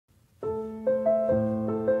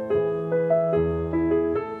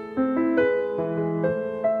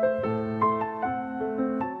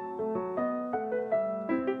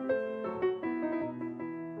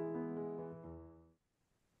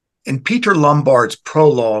In Peter Lombard's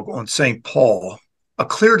prologue on St. Paul, a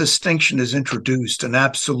clear distinction is introduced in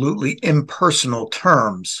absolutely impersonal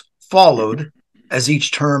terms, followed, as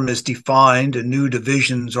each term is defined and new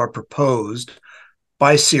divisions are proposed,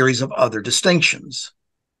 by a series of other distinctions.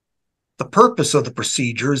 The purpose of the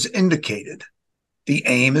procedure is indicated. The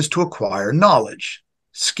aim is to acquire knowledge,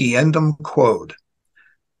 sciendum quod,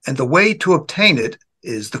 and the way to obtain it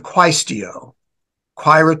is the quaestio,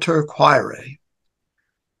 quaeritur quaere.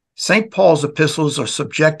 St. Paul's epistles are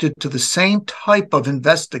subjected to the same type of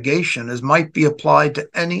investigation as might be applied to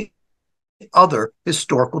any other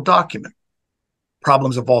historical document.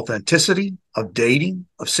 Problems of authenticity, of dating,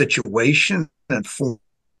 of situation, and form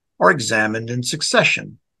are examined in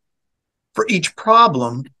succession. For each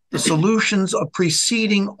problem, the solutions of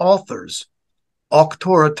preceding authors,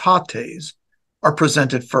 auctoritates, are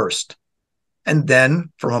presented first, and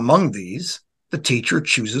then, from among these, the teacher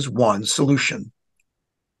chooses one solution.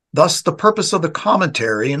 Thus, the purpose of the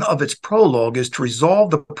commentary and of its prologue is to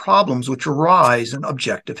resolve the problems which arise in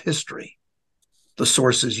objective history. The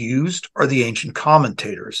sources used are the ancient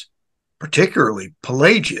commentators, particularly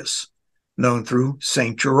Pelagius, known through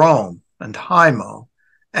St. Jerome and Hymo,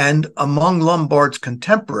 and among Lombard's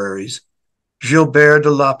contemporaries, Gilbert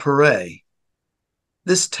de la Paix.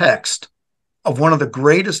 This text, of one of the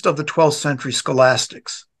greatest of the 12th century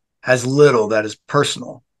scholastics, has little that is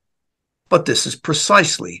personal, but this is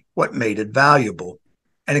precisely what made it valuable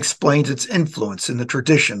and explains its influence in the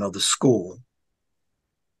tradition of the school.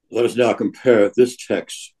 Let us now compare this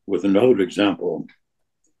text with another example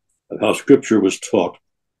of how Scripture was taught,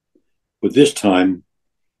 but this time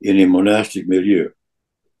in a monastic milieu.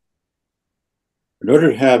 In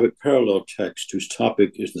order to have a parallel text whose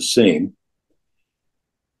topic is the same,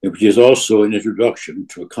 and which is also an introduction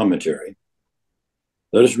to a commentary,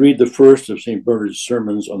 let us read the first of St. Bernard's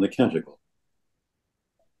sermons on the Canticle.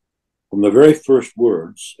 From the very first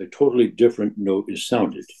words, a totally different note is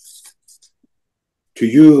sounded. To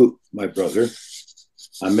you, my brother,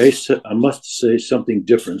 I must say something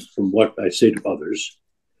different from what I say to others,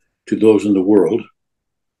 to those in the world,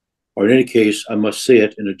 or in any case, I must say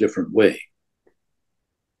it in a different way.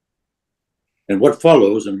 And what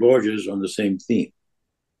follows enlarges on the same theme.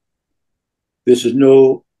 This is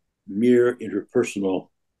no mere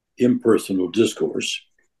impersonal discourse.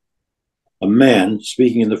 A man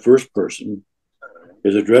speaking in the first person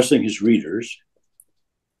is addressing his readers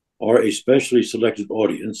or a specially selected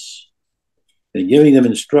audience and giving them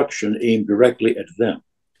instruction aimed directly at them.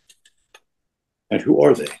 And who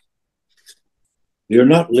are they? They are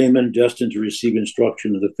not laymen destined to receive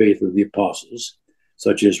instruction in the faith of the apostles,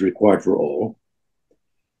 such as required for all.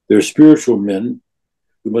 They're spiritual men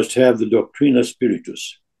who must have the doctrina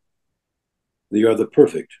spiritus. They are the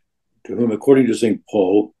perfect, to whom, according to St.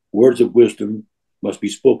 Paul, words of wisdom must be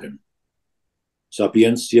spoken.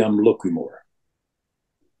 Sapientiam loquimur.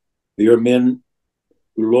 They are men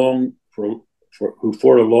who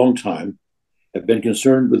for a long time have been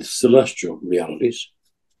concerned with celestial realities,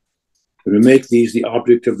 and who make these the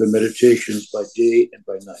object of their meditations by day and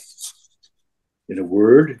by night. In a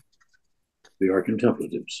word, they are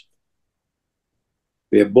contemplatives.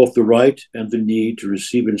 They have both the right and the need to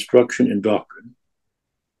receive instruction in doctrine,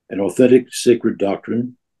 an authentic sacred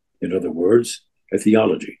doctrine, in other words, a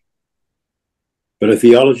theology, but a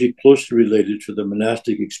theology closely related to the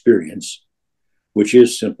monastic experience, which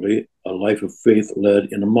is simply a life of faith led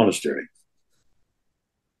in a monastery.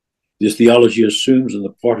 This theology assumes on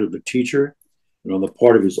the part of the teacher and on the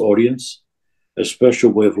part of his audience a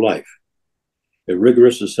special way of life, a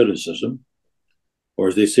rigorous asceticism, or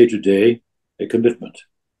as they say today, a commitment.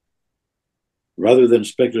 Rather than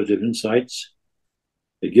speculative insights,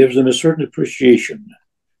 it gives them a certain appreciation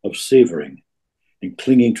of savoring and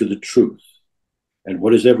clinging to the truth, and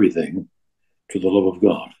what is everything, to the love of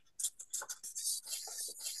God.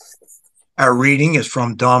 Our reading is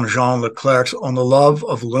from Dom Jean Leclerc's On the Love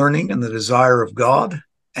of Learning and the Desire of God,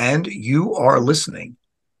 and you are listening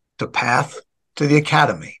to Path to the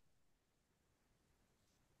Academy.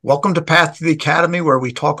 Welcome to Path to the Academy, where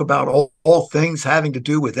we talk about all things having to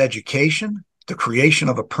do with education, the creation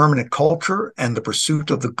of a permanent culture, and the pursuit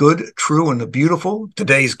of the good, true, and the beautiful.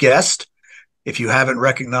 Today's guest, if you haven't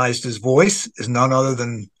recognized his voice, is none other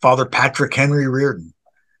than Father Patrick Henry Reardon.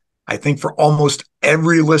 I think for almost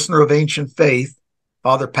every listener of ancient faith,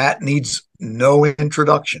 Father Pat needs no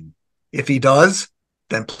introduction. If he does,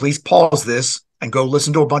 then please pause this and go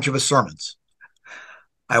listen to a bunch of his sermons.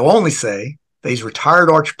 I will only say that he's retired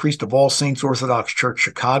Archpriest of All Saints Orthodox Church,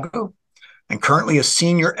 Chicago, and currently a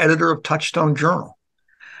senior editor of Touchstone Journal.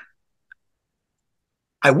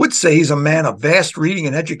 I would say he's a man of vast reading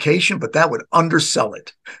and education, but that would undersell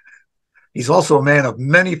it. He's also a man of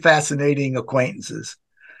many fascinating acquaintances.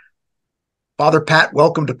 Father Pat,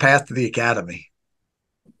 welcome to Path to the Academy.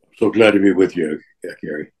 So glad to be with you,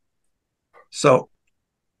 Gary. So,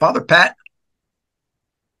 Father Pat,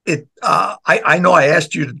 I know I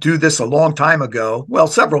asked you to do this a long time ago, well,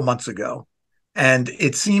 several months ago, and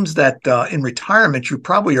it seems that in retirement you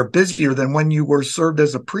probably are busier than when you were served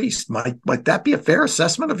as a priest. Might that be a fair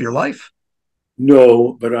assessment of your life?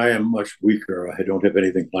 No, but I am much weaker. I don't have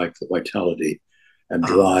anything like the vitality and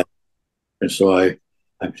drive, and so I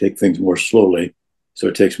take things more slowly. So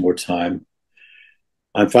it takes more time.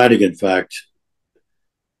 I'm finding, in fact,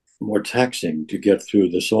 more taxing to get through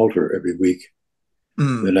the Psalter every week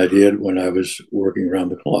than I did when I was working around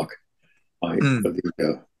the clock. But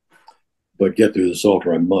get through the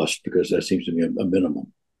Psalter I must, because that seems to be a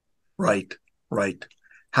minimum. Right, right.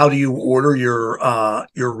 How do you order your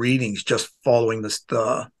readings? Just following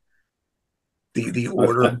the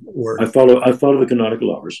order, or I follow the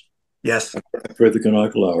canonical hours. yes, I pray the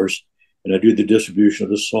canonical hours, and I do the distribution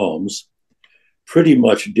of the Psalms pretty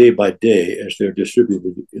much day by day as they're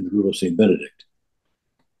distributed in the Rule of Saint Benedict.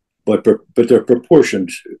 But they're proportioned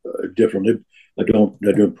differently. I don't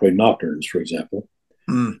pray nocturnes, for example.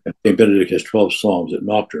 Saint Benedict has 12 Psalms at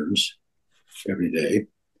nocturnes every day.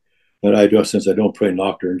 But since I don't pray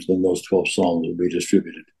nocturnes, then those 12 Psalms will be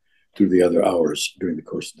distributed through the other hours during the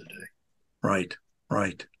course of the day. Right,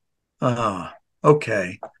 right.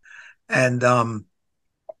 Okay. And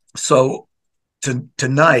so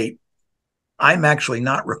tonight, I'm actually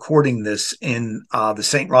not recording this in the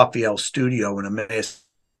St. Raphael studio in Emmaus.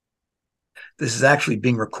 This is actually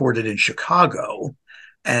being recorded in Chicago.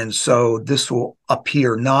 And so this will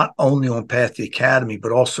appear not only on Path the Academy,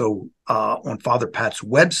 but also on Father Pat's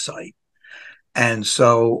website. And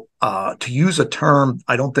so to use a term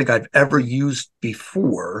I don't think I've ever used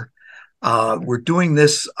before, we're doing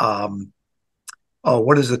this.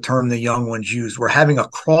 What is the term the young ones use? We're having a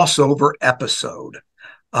crossover episode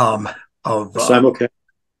of simulcast.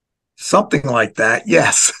 Something like that.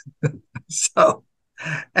 Yes. So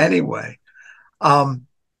anyway,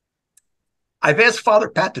 I've asked Father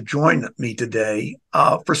Pat to join me today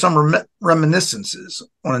for some reminiscences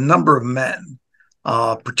on a number of men,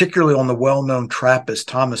 particularly on the well-known Trappist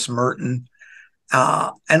Thomas Merton,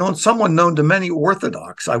 and on someone known to many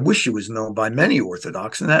Orthodox. I wish he was known by many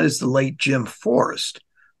Orthodox, and that is the late Jim Forrest,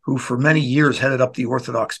 who for many years headed up the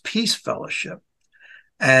Orthodox Peace Fellowship.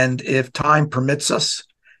 And if time permits us,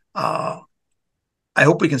 I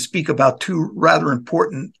hope we can speak about two rather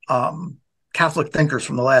important Catholic thinkers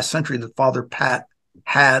from the last century that Father Pat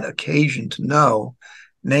had occasion to know,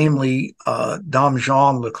 namely Dom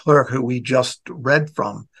Jean Leclerc, who we just read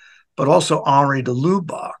from, but also Henri de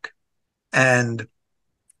Lubac. And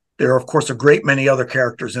there are, of course, a great many other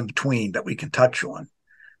characters in between that we can touch on.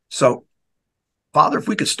 So, Father, if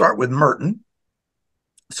we could start with Merton.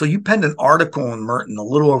 So you penned an article on Merton a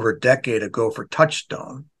little over a decade ago for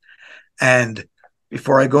Touchstone. And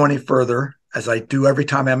before I go any further, as I do every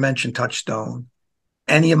time I mention Touchstone,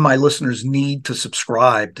 any of my listeners need to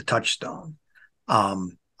subscribe to Touchstone.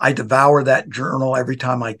 I devour that journal every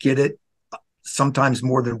time I get it, sometimes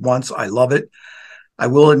more than once. I love it. I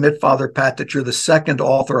will admit, Father Pat, that you're the second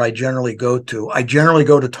author I generally go to. I generally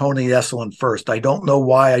go to Tony Esolen first. I don't know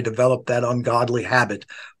why I developed that ungodly habit,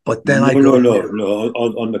 but then No.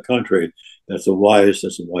 On the contrary, that's a wise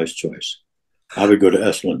choice. I would go to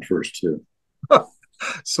Esolen first too.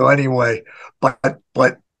 So anyway, but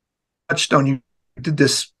Touchstone, you did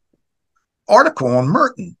this article on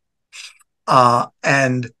Merton,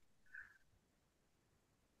 and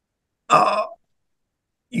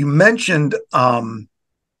you mentioned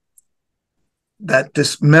that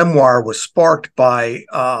this memoir was sparked by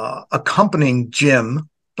accompanying Jim,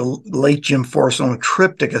 the late Jim Forrest, on a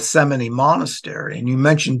trip to Gethsemane Monastery. And you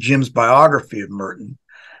mentioned Jim's biography of Merton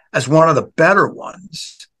as one of the better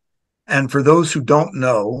ones. And for those who don't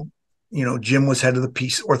know, Jim was head of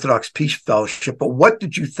the Orthodox Peace Fellowship. But what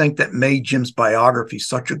did you think that made Jim's biography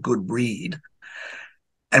such a good read?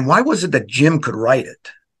 And why was it that Jim could write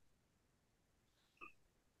it?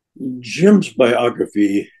 Jim's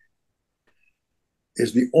biography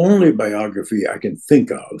is the only biography I can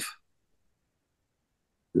think of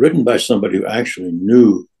written by somebody who actually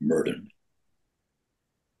knew Merton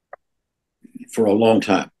for a long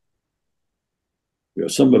time.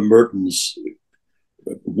 Some of Merton's,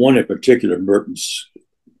 one in particular, Merton's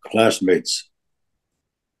classmates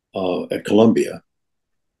at Columbia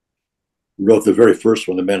wrote the very first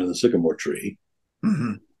one, The Man in the Sycamore Tree,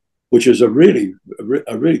 which is a really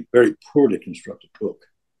very poorly constructed book.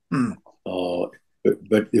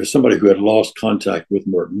 But there's somebody who had lost contact with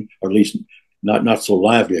Merton, or at least not so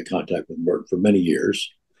lively a contact with Merton for many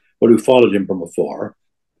years, but who followed him from afar.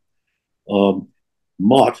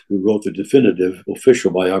 Mott, who wrote the definitive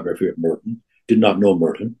official biography of Merton, did not know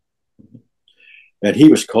Merton. And he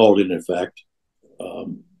was called in fact,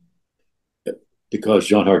 because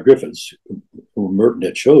John Hart Griffiths, whom Merton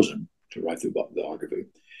had chosen to write the biography,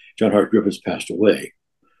 John Hart Griffiths passed away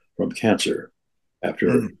from cancer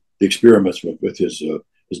after the experiments with his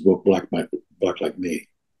book Black Like Me.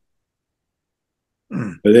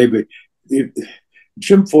 But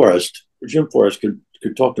Jim Forrest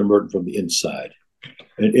could talk to Merton from the inside,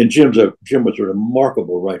 and Jim was a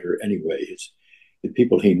remarkable writer anyway. The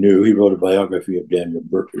people he knew, he wrote a biography of Dan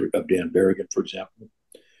Berrigan, for example.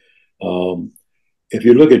 If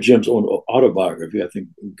you look at Jim's own autobiography, I think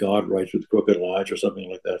God Writes with Crooked Lines or something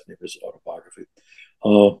like that, I think his autobiography.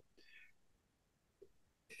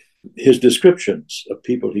 His descriptions of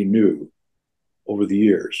people he knew over the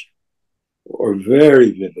years are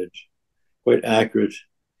very vivid, quite accurate,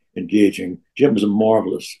 engaging. Jim was a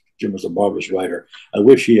marvelous writer. I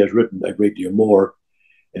wish he had written a great deal more,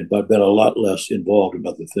 but been a lot less involved in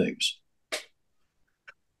other things.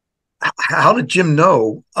 How did Jim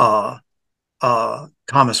know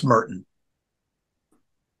Thomas Merton?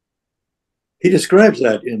 He describes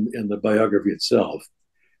that in the biography itself.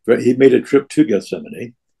 He made a trip to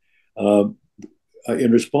Gethsemane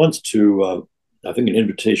in response to, I think, an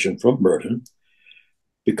invitation from Merton,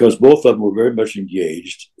 because both of them were very much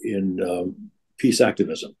engaged in peace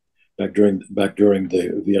activism back during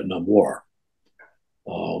the Vietnam War.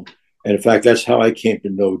 And in fact, that's how I came to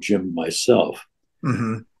know Jim myself.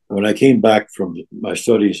 When I came back from my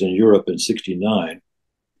studies in Europe in '69,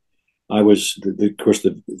 of course,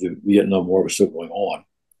 the Vietnam War was still going on.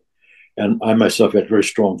 And I myself had very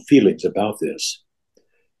strong feelings about this.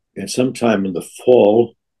 And sometime in the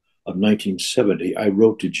fall of 1970, I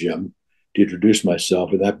wrote to Jim to introduce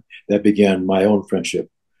myself. And that began my own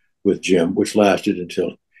friendship with Jim, which lasted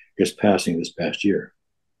until his passing this past year.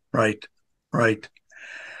 Right.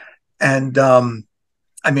 And I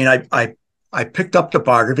mean, I picked up the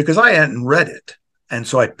biography because I hadn't read it. And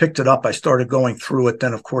so I picked it up. I started going through it.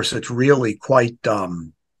 Then, of course, it's really quite, I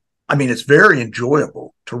mean, it's very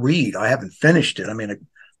enjoyable to read. I haven't finished it. I mean,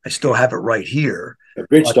 I still have it right here. A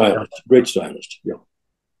great stylist. Yeah.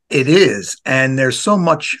 It is. And there's so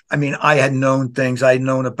much. I mean, I had known things. I had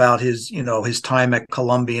known about his time at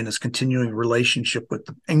Columbia and his continuing relationship with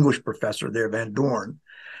the English professor there, Van Dorn.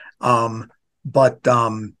 But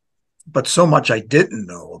so much I didn't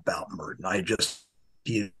know about Merton.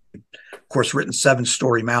 He had, of course, written 7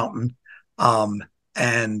 Story Mountain,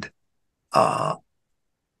 and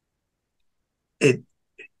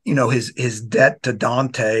his debt to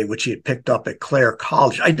Dante, which he had picked up at Clare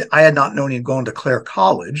College. I had not known he had gone to Clare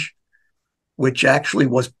College, which actually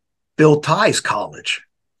was Bill Tye's college.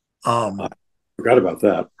 I forgot about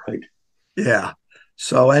that. Right. Yeah.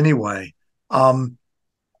 So anyway,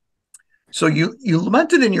 so you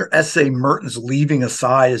lamented in your essay Merton's leaving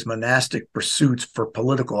aside his monastic pursuits for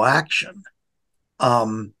political action.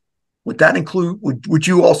 Would that include? Would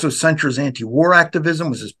you also censure his anti-war activism?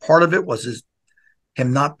 Was this part of it? Was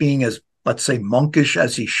him not being as, let's say, monkish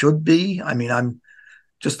as he should be? I mean, I'm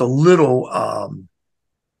just a little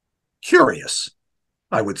curious,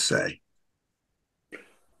 I would say.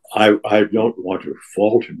 I don't want to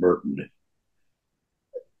fault Merton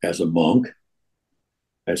as a monk.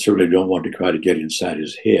 I certainly don't want to try to get inside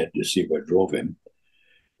his head to see what drove him.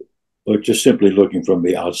 But just simply looking from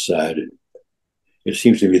the outside, it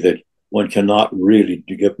seems to me that one cannot really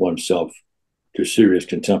give oneself to serious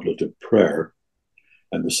contemplative prayer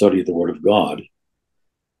and the study of the Word of God.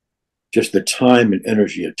 Just the time and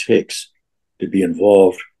energy it takes to be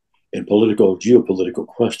involved in geopolitical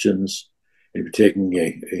questions, and taking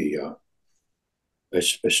a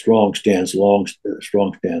strong stance. Now,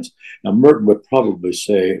 Merton would probably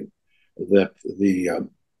say that the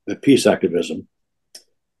peace activism,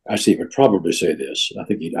 actually, he would probably say this, I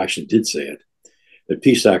think he actually did say it, that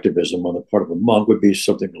peace activism on the part of a monk would be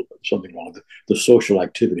something along the social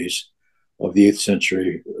activities of the 8th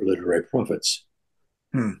century literary prophets.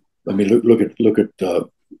 I mean, look at the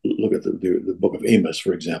book of Amos,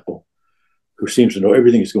 for example, who seems to know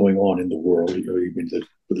everything that's going on in the world. Even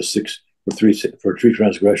for 3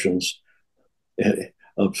 transgressions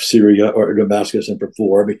of Syria or Damascus, and for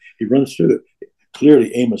 4. I mean, he runs through it.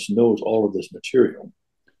 Clearly, Amos knows all of this material.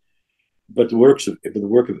 But the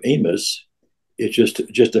work of Amos, it's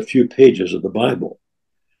just a few pages of the Bible.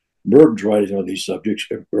 Merton's writing on these subjects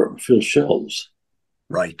fill shelves.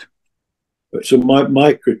 Right. So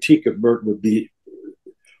my critique of Merton would be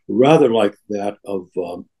rather like that of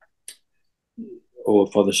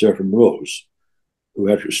Father Seraphim Rose, who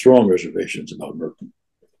had strong reservations about Merton.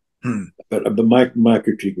 Hmm. But my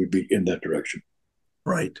critique would be in that direction.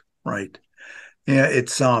 Right, right. Yeah,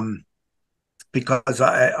 it's because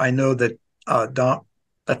I know that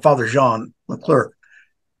that Father Jean Leclerc,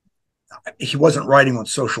 he wasn't writing on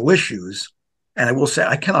social issues, and I will say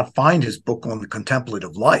I cannot find his book on the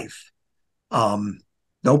contemplative life. Um,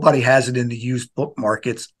 Nobody has it in the used book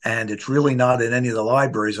markets, and it's really not in any of the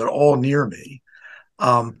libraries at all near me.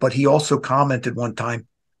 But he also commented one time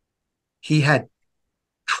he had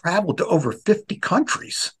traveled to over 50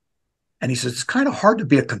 countries. And he says it's kind of hard to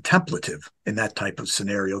be a contemplative in that type of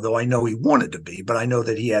scenario, though I know he wanted to be, but I know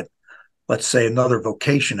that he had, let's say, another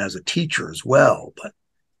vocation as a teacher as well. But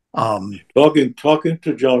talking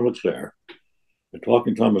to John Leclerc and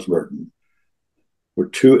talking to Thomas Merton were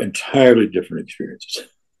two entirely different experiences.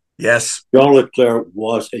 yes. John Leclerc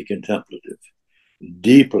was a contemplative,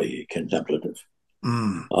 deeply contemplative.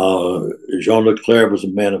 Mm. Jean Leclerc was a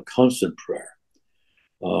man of constant prayer.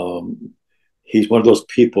 He's one of those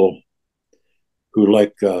people who,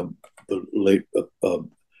 like the late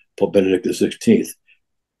Pope Benedict XVI,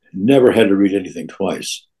 never had to read anything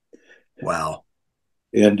twice. Wow.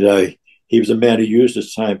 And he was a man who used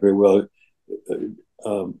his time very well.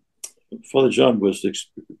 Father John was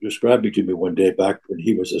describing to me one day back when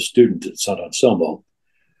he was a student at San Anselmo.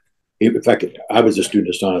 In fact, I was a student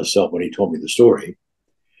at San Anselmo when he told me the story.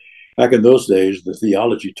 Back in those days, the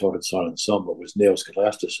theology taught at San Anselmo was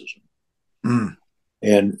neo-scholasticism. Mm.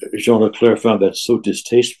 And Jean Leclerc found that so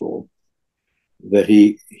distasteful that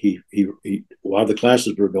he while the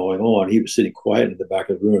classes were going on, he was sitting quiet in the back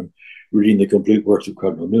of the room reading the complete works of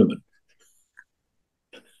Cardinal Newman.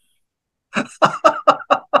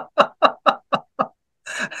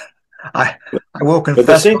 I will But the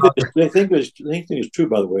confess, same Father. thing is true,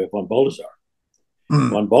 by the way, of von Balthasar. Mm.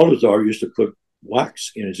 Von Balthasar used to put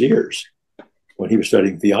wax in his ears when he was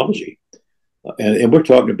studying theology. And we're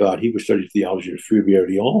talking about he was studying theology at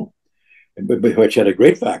Fribourg-Lyon, which had a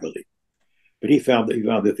great faculty. But he found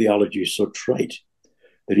that theology is so trite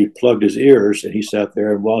that he plugged his ears and he sat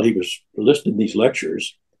there. And while he was listening to these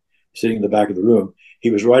lectures, sitting in the back of the room, he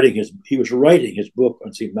was writing his book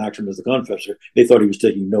on St. Maximus the Confessor. They thought he was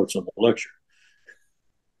taking notes on the lecture.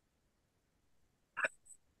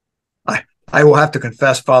 I will have to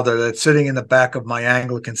confess, Father, that sitting in the back of my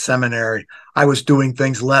Anglican seminary, I was doing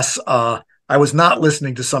things less. I was not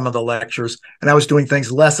listening to some of the lectures, and I was doing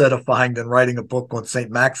things less edifying than writing a book on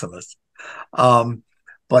Saint Maximus. Um,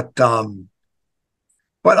 but I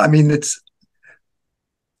mean, it's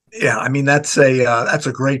yeah. I mean, that's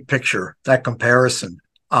a great picture. That comparison.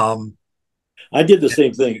 Um, I did the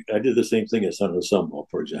same thing. I did the same thing at San Anselmo,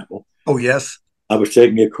 for example. oh yes. I was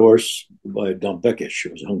taking a course by Don Bekish, who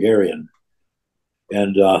was Hungarian,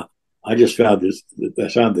 and I just found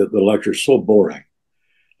the lecture so boring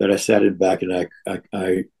that I sat in back and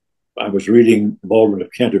I was reading Baldwin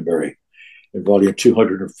of Canterbury in volume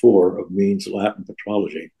 204 of Means Latin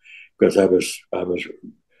Patrology because I was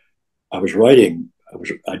writing.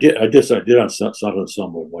 I did on San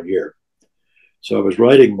Anselmo in 1 year, so I was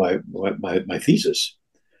writing my thesis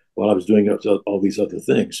while I was doing all these other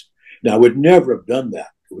things. Now I would never have done that.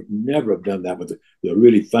 I would never have done that with the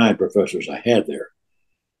really fine professors I had there,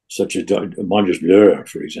 such as Monges Bleur,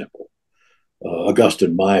 for example,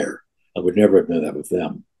 Augustin Meyer. I would never have done that with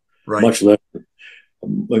them. Right. Much less,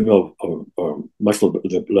 much less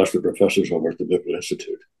the professors over at the Biblical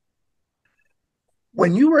Institute.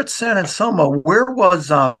 When you were at San Anselmo, where was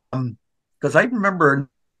because I remember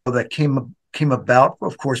that came about.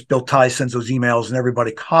 Of course, Bill Ty sends those emails, and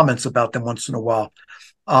everybody comments about them once in a while.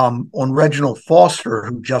 On Reginald Foster,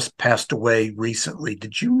 who just passed away recently.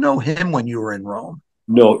 Did you know him when you were in Rome?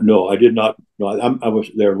 No, I did not. No, I was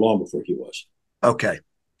there long before he was. Okay.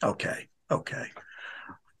 All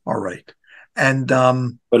right. And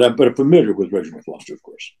but I'm familiar with Reginald Foster, of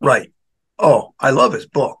course. Right. Oh, I love his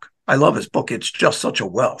book. I love his book. It's just such a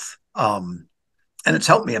wealth. And it's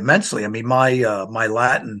helped me immensely. I mean, my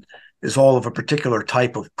Latin is all of a particular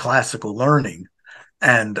type of classical learning.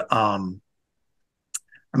 And I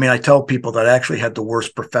mean, I tell people that I actually had the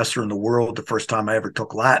worst professor in the world the first time I ever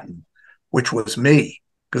took Latin, which was me,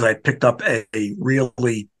 because I picked up a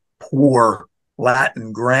really poor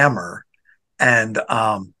Latin grammar. And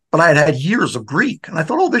but I had years of Greek, and I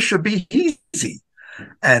thought, oh, this should be easy.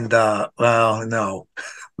 And well, no,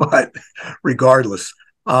 but regardless.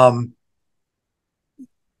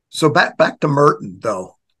 So back to Merton,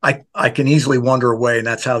 though. I can easily wander away, and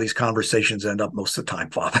that's how these conversations end up most of the time,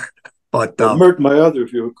 Father. But Merton,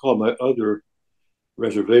 if you recall, my other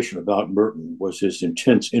reservation about Merton was his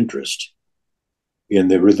intense interest in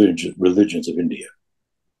the religions of India.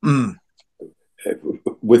 Mm.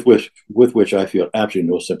 with which I feel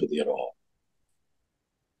absolutely no sympathy at all.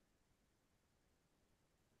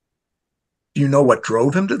 Do you know what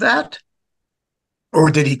drove him to that?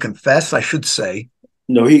 Or did he confess, I should say?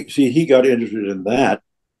 No, he got interested in that,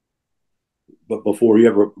 but before he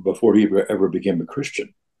ever became a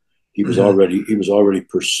Christian, he was already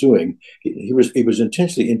pursuing. He was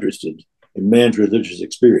intensely interested in man's religious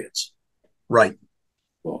experience. Right.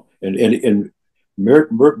 Well, and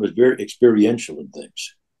Merton was very experiential in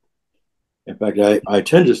things. In fact, I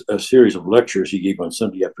attended a series of lectures he gave on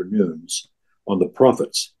Sunday afternoons on the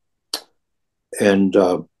prophets, and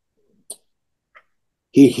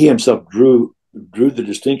he himself drew the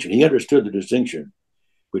distinction. He understood the distinction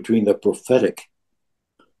between the prophetic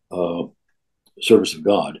uh, service of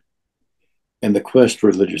God and the quest for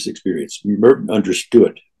religious experience. Merton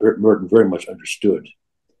very much understood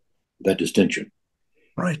that distinction,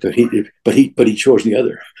 Right. but he chose the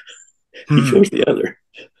other. He chose the other.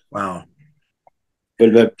 Wow.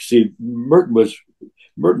 But see, Merton was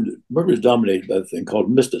dominated by a thing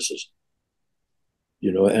called mysticism,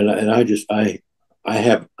 and I just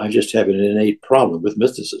have an innate problem with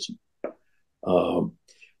mysticism. Um,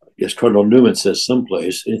 as Cardinal Newman says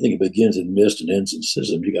someplace, anything that begins in mist and ends in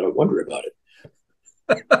schism, you got to wonder about it.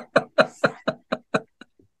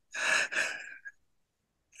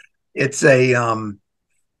 It's a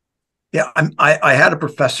yeah. I had a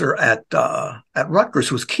professor at Rutgers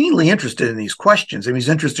who was keenly interested in these questions. I mean, he's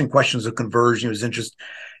interested in questions of conversion.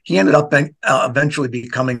 He ended up eventually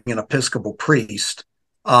becoming an Episcopal priest.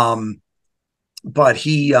 But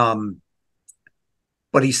he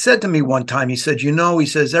said to me one time, he said, he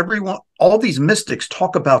says, all these mystics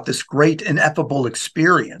talk about this great ineffable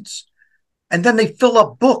experience, and then they fill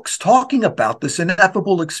up books talking about this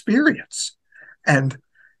ineffable experience. And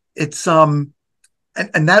it's and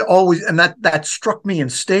that struck me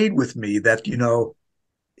and stayed with me, that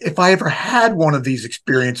if I ever had one of these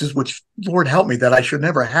experiences, which Lord help me that I should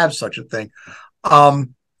never have such a thing, I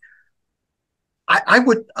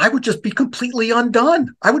would just be completely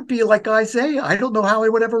undone. I would be like Isaiah. I don't know how I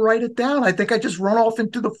would ever write it down. I think I just run off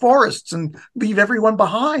into the forests and leave everyone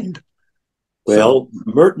behind. Well,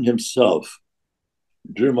 Merton himself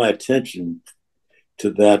drew my attention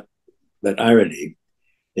to that irony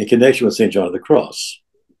in connection with St. John of the Cross.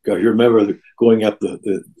 Because you remember going up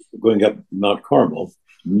Mount Carmel,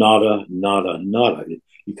 nada, nada, nada.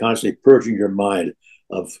 You're constantly purging your mind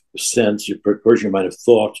of sense, you're purging your mind of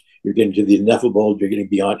thought, you're getting to the ineffable, you're getting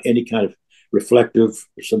beyond any kind of reflective,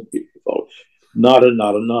 nada,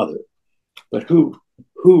 nada, nada. But who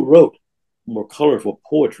wrote more colorful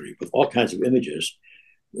poetry with all kinds of images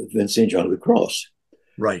than St. John of the Cross?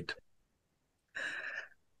 Right.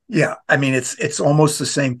 Yeah, I mean, it's almost the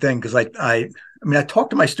same thing, because I talk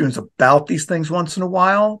to my students about these things once in a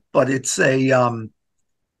while, but it's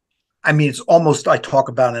it's almost, I talk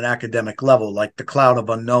about an academic level, like the cloud of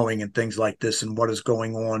unknowing and things like this, and what is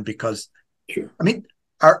going on, because sure.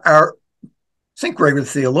 Our St. Gregory the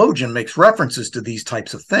theologian makes references to these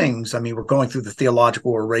types of things. I mean, we're going through the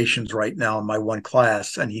theological orations right now in my one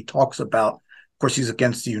class, and he talks about, of course, he's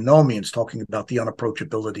against the eunomians, talking about the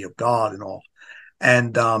unapproachability of God and all.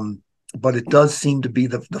 And but it does seem to be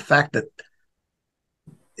the fact that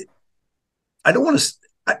I don't want to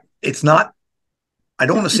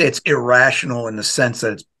say it's irrational in the sense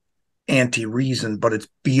that it's anti-reason, but it's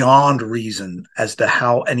beyond reason as to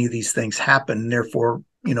how any of these things happen. And therefore,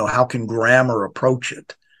 how can grammar approach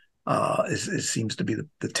it? It seems to be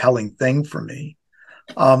the telling thing for me.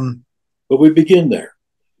 But we begin there.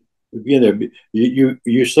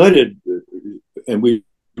 You cited, and we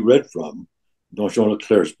read from Don Jean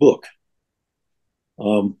Leclerc's book.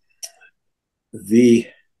 The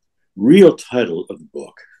real title of the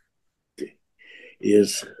book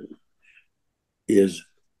is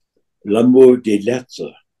L'amour des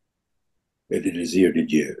lettres et le désir de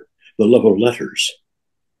Dieu, the love of letters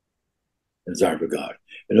and desire for God.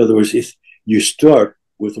 In other words, you start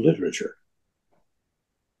with literature,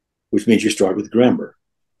 which means you start with grammar.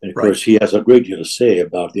 And of course, he has a great deal to say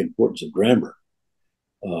about the importance of grammar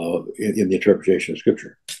in the interpretation of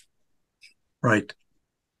Scripture. Right.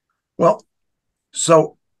 Well,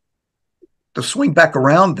 so to swing back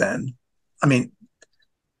around then, I mean,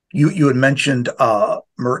 you had mentioned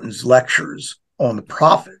Merton's lectures on the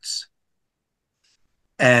prophets.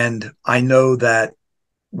 And I know that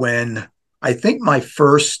when I think my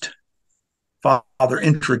first father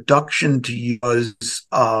introduction to you was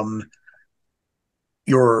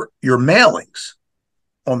your mailings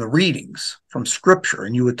on the readings from Scripture,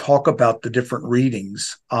 and you would talk about the different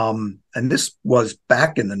readings. And this was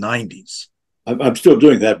back in the 90s. I'm still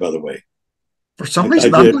doing that, by the way. For some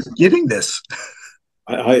reason, I'm not getting this.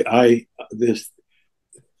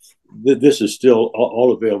 This is still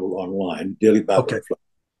all available online, Daily Bible Okay. Reflection.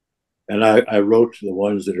 And I wrote the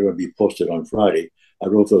ones that are going to be posted on Friday. I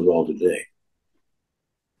wrote those all today.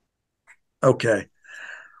 Okay.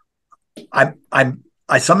 I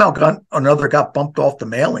somehow got bumped off the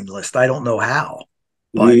mailing list. I don't know how,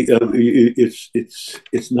 but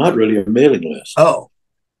it's not really a mailing list. Oh,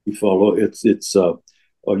 you follow.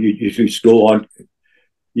 Or you just go on.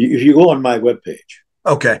 If you go on my webpage,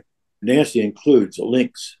 okay. Nancy includes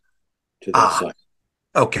links to that site.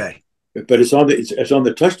 Okay. But it's on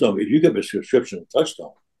the Touchstone. If you get a subscription of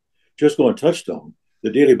Touchstone, just go on Touchstone.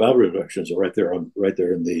 The daily Bible reflections are right there in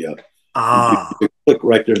the you click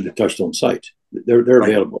right there in the Touchstone site. They're right.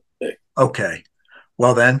 Available today. Okay.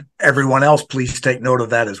 Well then, everyone else, please take note of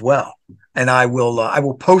that as well. And I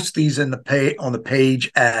will post these on the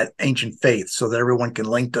page at Ancient Faith so that everyone can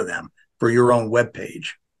link to them for your own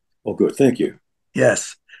webpage. Oh, good. Thank you.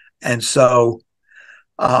 Yes. And so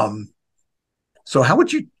how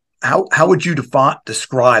would you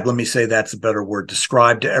describe, let me say that's a better word,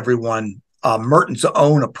 describe to everyone Merton's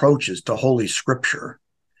own approaches to Holy Scripture?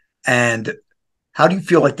 And how do you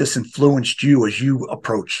feel like this influenced you as you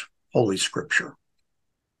approach Holy Scripture?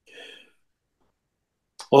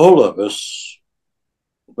 All of us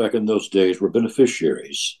back in those days were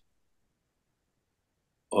beneficiaries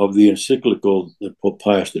of the encyclical that Pope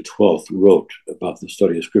Pius XII wrote about the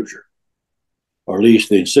study of Scripture, or at least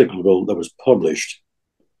the encyclical that was published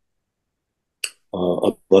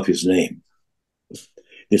above his name.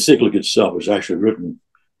 The encyclical itself was actually written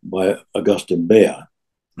by Augustin Bea,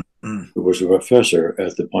 who was a professor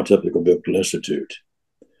at the Pontifical Biblical Institute,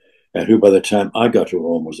 and who by the time I got to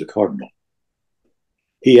Rome was a cardinal.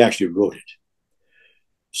 He actually wrote it.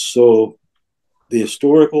 So the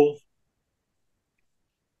historical,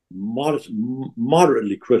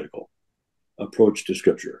 moderately critical approach to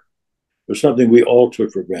Scripture was something we all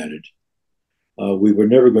took for granted. We were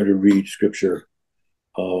never going to read Scripture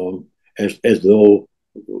as though,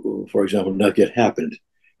 for example, nothing had happened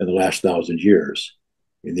in the last 1,000 years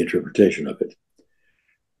in the interpretation of it.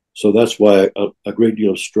 So that's why a great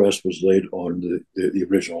deal of stress was laid on the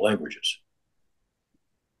original languages.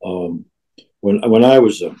 When I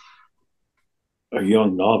was a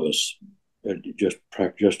young novice, just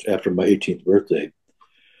after my 18th birthday,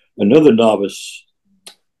 another novice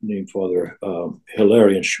named Father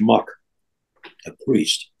Hilarion Schmuck, a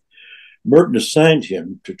priest, Merton assigned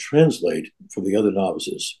him to translate for the other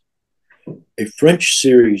novices a French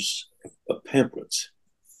series of pamphlets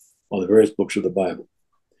on the various books of the Bible.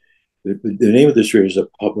 The name of the series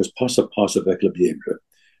was Pas à Pas avec la Bible,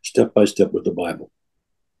 Step by Step with the Bible.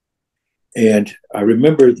 And I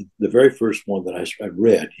remember the very first one that I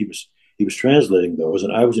read, he was translating those,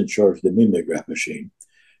 and I was in charge of the mimeograph machine.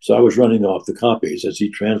 So I was running off the copies as he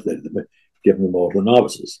translated them, giving them all to the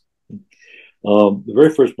novices. The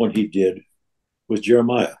very first one he did was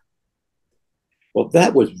Jeremiah. Well,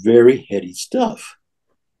 that was very heady stuff.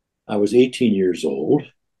 I was 18 years old.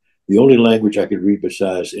 The only language I could read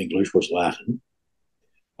besides English was Latin.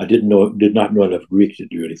 I did not know enough Greek to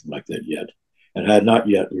do anything like that yet, and I had not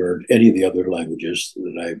yet learned any of the other languages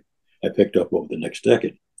that I picked up over the next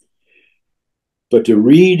decade. But to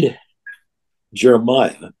read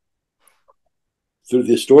Jeremiah through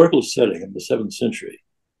the historical setting of the 7th century,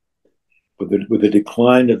 with the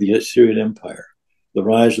decline of the Assyrian Empire, the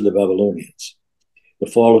rise of the Babylonians, the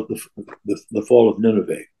fall of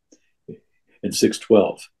Nineveh in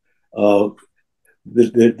 612,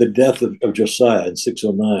 the death of Josiah in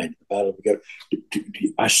 609, the battle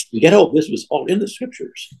of this was all in the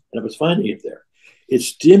Scriptures, and I was finding it there. It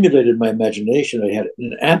stimulated my imagination. I had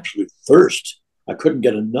an absolute thirst. I couldn't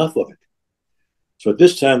get enough of it. So at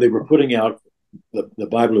this time, they were putting out the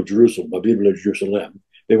Bible of Jerusalem, the Bible of Jerusalem.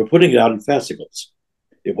 They were putting it out in fascicles.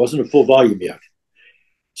 It wasn't a full volume yet.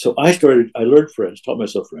 So I learned French, taught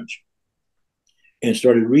myself French, and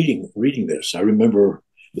started reading this. I remember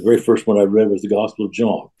the very first one I read was the Gospel of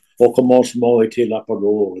John. Au commencement était la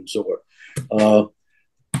parole, and so on.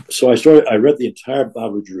 So I read the entire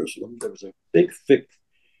Bible of Jerusalem. There was a big, thick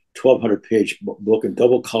 1,200-page book in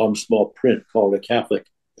double column small print called A Catholic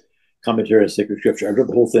Commentary on Sacred Scripture. I read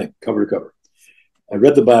the whole thing, cover to cover. I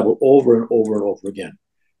read the Bible over and over and over again.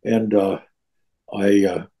 And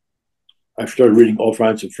I started reading all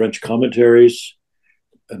kinds of French commentaries.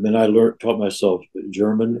 And then I taught myself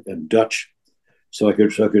German and Dutch.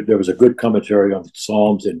 There was a good commentary on the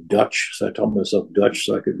Psalms in Dutch. So I taught myself Dutch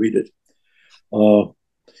so I could read it. And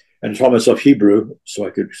I taught myself Hebrew so I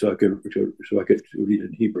could read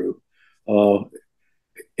in Hebrew.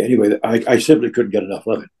 Anyway, I simply couldn't get enough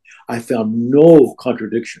of it. I found no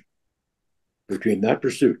contradiction between that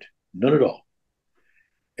pursuit, none at all,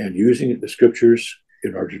 and using the scriptures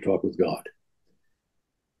in order to talk with God.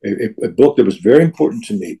 A book that was very important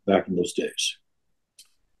to me back in those days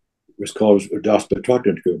was called Das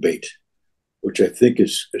Betrachtungsgebet, which I think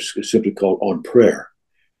is simply called On Prayer.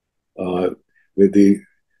 With the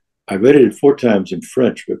I read it 4 times in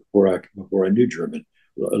French before I knew German.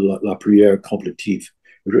 La Prière Contemplative,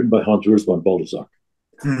 written by Hans Urs von Balthasar.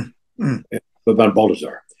 Mm, mm. Von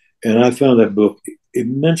Balthasar, and I found that book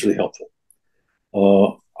immensely helpful.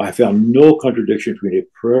 I found no contradiction between a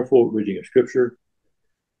prayerful reading of Scripture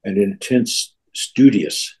and intense,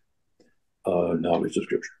 studious knowledge of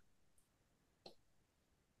Scripture.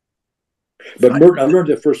 But Merton, I learned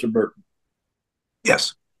that first from Merton.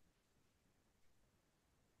 Yes.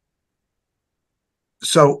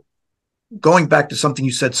 So going back to something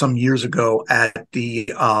you said some years ago at the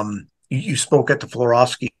you spoke at the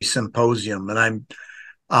Florovsky Symposium, and I'm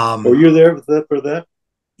were you there for that?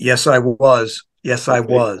 Yes, I was. Yes, okay. I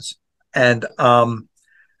was. And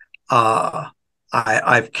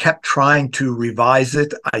I've kept trying to revise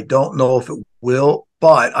it. I don't know if it will,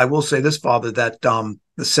 but I will say this, Father, that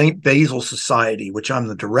the St. Basil Society, which I'm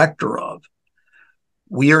the director of,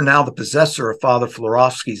 we are now the possessor of Father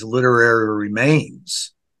Florovsky's literary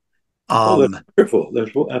remains. That's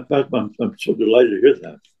wonderful. I'm so delighted to hear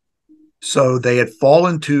that. So they had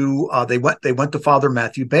fallen to they went to Father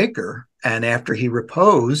Matthew Baker, and after he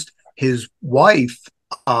reposed, his wife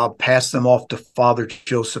passed them off to Father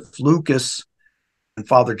Joseph Lucas and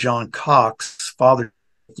Father John Cox. Father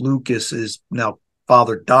Lucas is now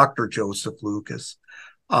Father Dr. Joseph Lucas.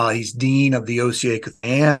 He's dean of the OCA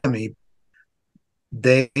Miami.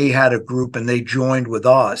 They had a group and they joined with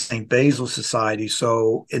us, St. Basil Society.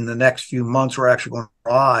 So in the next few months, we're actually going to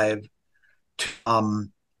arrive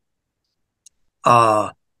to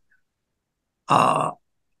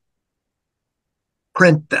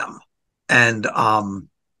print them. And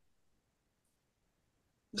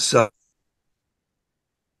so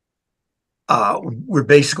we're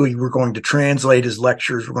going to translate his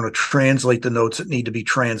lectures. We're going to translate the notes that need to be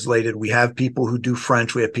translated. We have people who do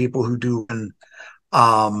French. We have people who do,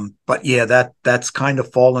 but yeah, that's kind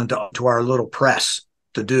of fallen to our little press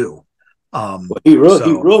to do. Well, he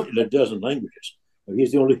wrote in a dozen languages.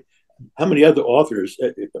 He's the only. How many other authors,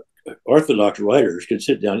 Orthodox writers, can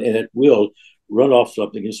sit down and at will run off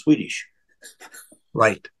something in Swedish?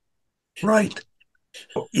 Right.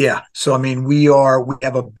 Yeah. So, I mean, we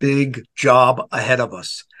have a big job ahead of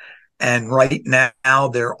us. And right now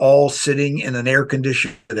they're all sitting in an air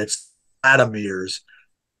conditioner that's Vladimir's.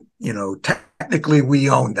 Technically we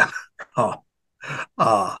own them.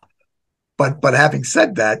 But having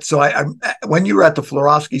said that, so I when you were at the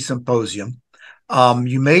Florovsky Symposium,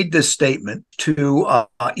 you made this statement to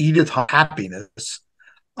Edith Happiness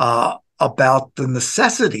about the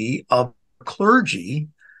necessity of clergy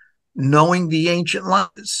knowing the ancient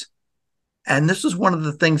languages. And this is one of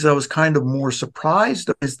the things I was kind of more surprised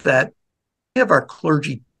of, is that we have our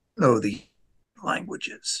clergy know the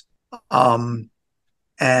languages. And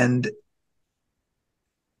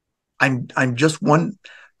I'm just one.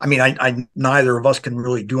 I mean, I neither of us can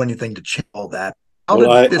really do anything to change all that.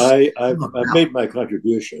 I've made my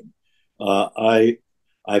contribution. I've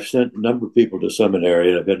sent a number of people to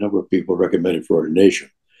seminary, and I've had a number of people recommended for ordination.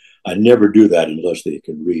 I never do that unless they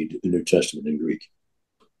can read the New Testament in Greek.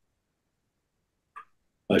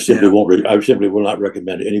 I simply won't. I simply will not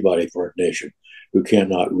recommend anybody for ordination who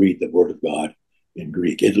cannot read the Word of God in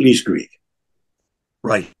Greek, at least Greek.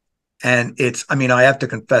 Right. And I have to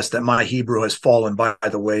confess that my Hebrew has fallen by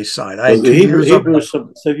the wayside. The Hebrew is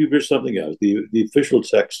something else. The official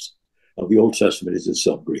text of the Old Testament is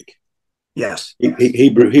itself Greek. Yes.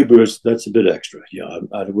 Hebrew is, that's a bit extra. Yeah,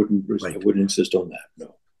 I wouldn't insist on that.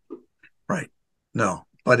 No. Right. No,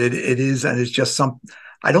 but it is, and it's just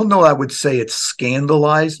I don't know. I would say it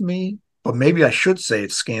scandalized me, but maybe I should say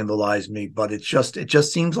it scandalized me. But it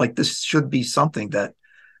just seems like this should be something that,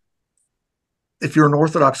 if you're an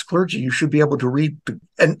Orthodox clergy, you should be able to read.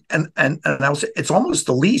 And I would say it's almost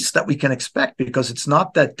the least that we can expect, because it's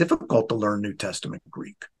not that difficult to learn New Testament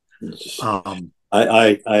Greek.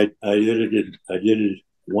 I did it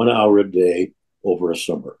 1 hour a day over a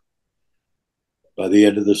summer. By the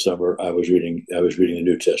end of the summer, I was reading the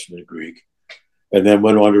New Testament in Greek, and then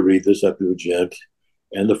went on to read the Septuagint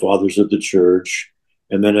and the Fathers of the Church,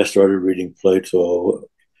 and then I started reading Plato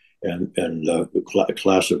and the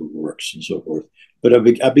classical works and so forth. But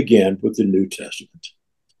I began with the New Testament.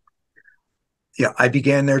 Yeah, I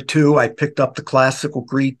began there too. I picked up the classical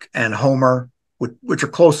Greek and Homer, which are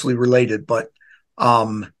closely related, but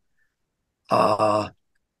Um, uh,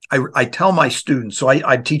 I tell my students, so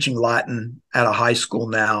I'm teaching Latin at a high school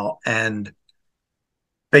now, and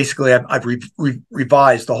basically I've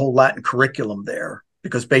revised the whole Latin curriculum there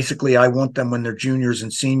because basically I want them when they're juniors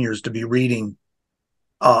and seniors to be reading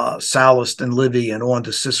Sallust and Livy and on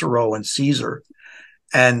to Cicero and Caesar,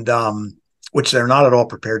 and which they're not at all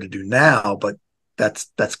prepared to do now, but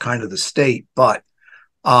that's kind of the state. But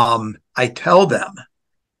I tell them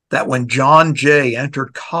that when John Jay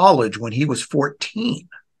entered college when he was 14,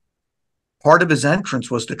 part of his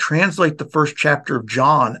entrance was to translate the first chapter of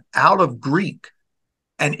John out of Greek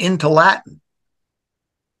and into Latin.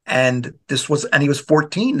 And he was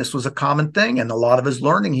 14. This was a common thing. And a lot of his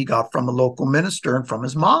learning he got from a local minister and from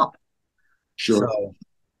his mom. Sure. So,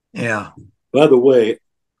 yeah. By the way,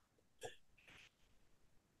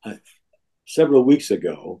 several weeks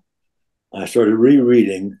ago, I started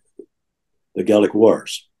rereading the Gallic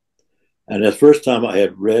Wars. And that's the first time I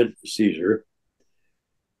had read Caesar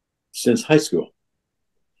since high school.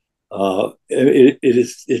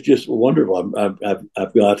 It's just wonderful.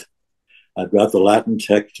 I've got the Latin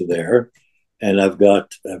text there, and I've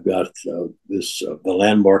got the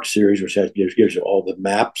landmark series, which gives you all the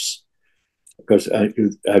maps. Because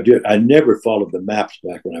I never followed the maps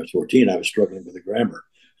back when I was 14. I was struggling with the grammar.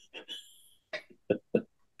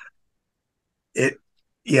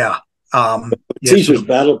 Yeah. Caesar's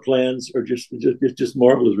battle plans are just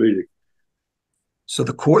marvelous reading. So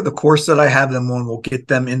the course that I have them on will get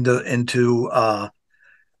them into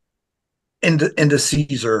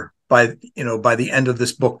Caesar by the end of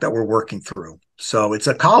this book that we're working through. So it's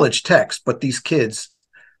a college text, but these kids,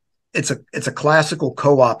 it's a classical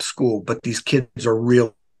co-op school, but these kids are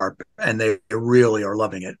real sharp and they really are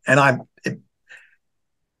loving it. And I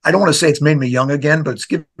don't want to say it's made me young again, but it's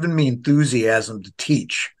given me enthusiasm to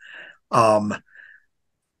teach. Because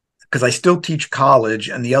I still teach college,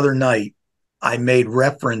 and the other night I made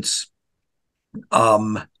reference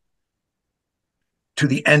to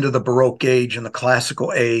the end of the Baroque age and the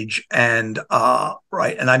classical age, and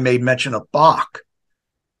I made mention of Bach.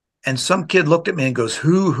 And some kid looked at me and goes,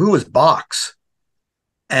 Who is Bach?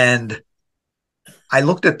 And I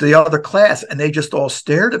looked at the other class and they just all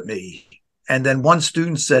stared at me. And then one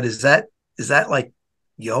student said, Is that like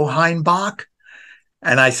Johann Bach?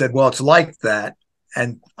 And I said, well, it's like that.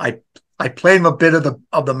 And I played him a bit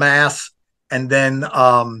of the mass, and then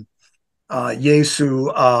Jesu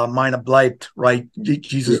meine bleibt, right?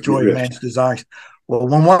 Jesus joy of man's desires. Well,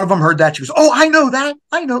 when one of them heard that, she goes, oh, I know that.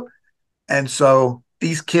 I know. And so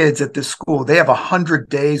these kids at this school, they have 100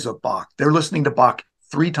 days of Bach. They're listening to Bach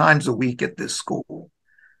 3 times a week at this school.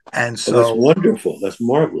 And so that's wonderful. That's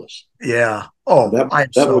marvelous. Yeah. Oh,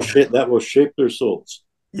 that will shape their souls.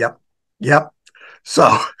 Yep.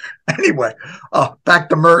 So anyway, back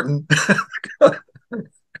to Merton,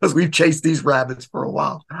 because we've chased these rabbits for a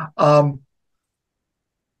while.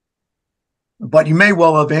 But you may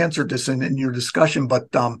well have answered this in your discussion, but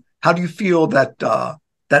how do you feel that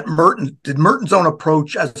Merton's own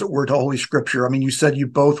approach, as it were, to Holy Scripture? I mean, you said you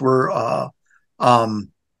both were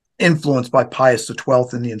influenced by Pius XII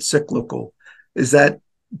in the encyclical. Is that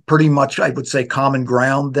pretty much, I would say, common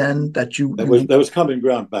ground then that was common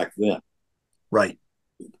ground back then? Right.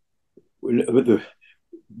 We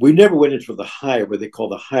never went into what they call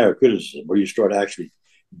the higher criticism, where you start actually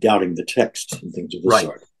doubting the text and things of this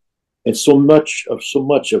sort. And so much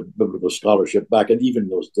of biblical scholarship back, and even in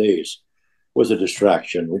those days, was a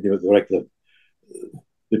distraction. Like the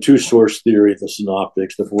 2-source theory of the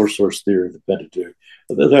Synoptics, the 4-source theory of the Pentateuch.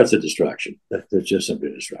 That's a distraction. That's just simply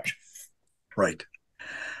a distraction. Right.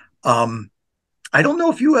 I don't know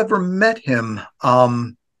if you ever met him.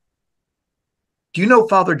 Do you know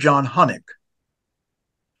Father John Hunnick?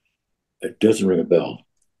 It doesn't ring a bell.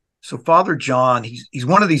 So Father John, he's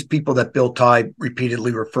one of these people that Bill Tye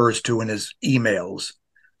repeatedly refers to in his emails.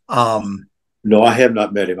 No, I have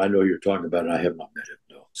not met him. I know you're talking about it. I have not met him.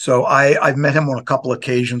 No. So I've met him on a couple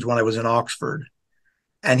occasions when I was in Oxford,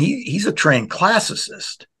 and he's a trained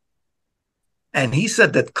classicist. And he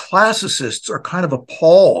said that classicists are kind of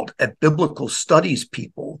appalled at biblical studies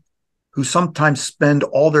people who sometimes spend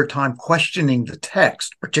all their time questioning the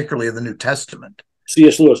text, particularly of the New Testament.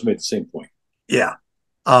 C.S. Lewis made the same point. Yeah.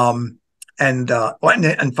 And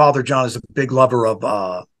Father John is a big lover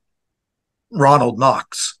of Ronald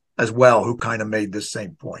Knox as well, who kind of made this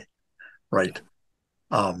same point. Right.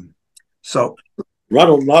 So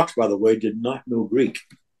Ronald Knox, by the way, did not know Greek.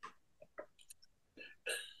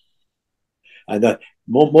 And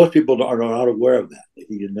most people are not aware of that.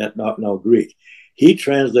 He did not know Greek. His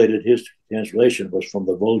translation was from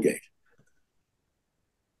the Vulgate.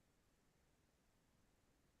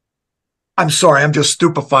 I'm sorry, I'm just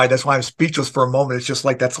stupefied. That's why I'm speechless for a moment. It's just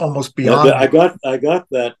like that's almost But beyond me. I got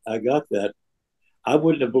that. I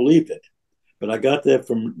wouldn't have believed it, but I got that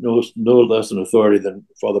from no less an authority than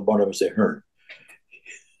Father Barnabas Ahern.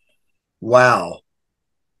 Wow.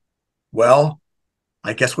 Well,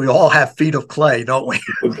 I guess we all have feet of clay, don't we?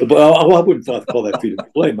 But I wouldn't call that feat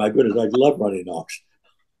of play. My goodness, I love Ronnie Knox.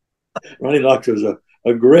 Ronnie Knox was a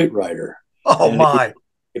great writer, Oh and my.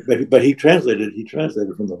 but he translated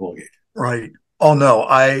from the Vulgate. Right. Oh no.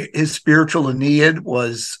 His spiritual Aeneid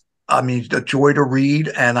was, I mean, a joy to read.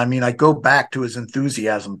 And I mean, I go back to his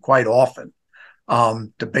enthusiasm quite often,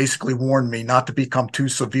 to basically warn me not to become too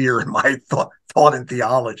severe in my thought and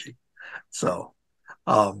theology. So,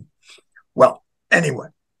 um, well, anyway,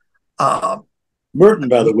 um, Merton,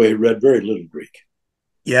 by the way, read very little Greek,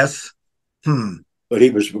 yes. Hmm. but he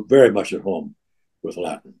was very much at home with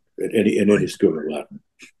Latin in any Right. school of Latin.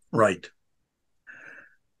 Right.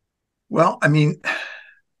 Well, that's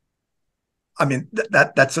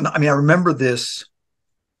an, I mean, I remember this.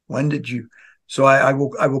 When did you? So I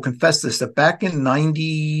will confess this, that back in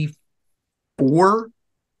 94,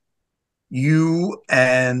 you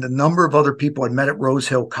and a number of other people had met at Rose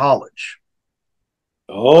Hill College.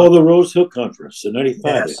 Oh, the Rose Hill Conference in '95.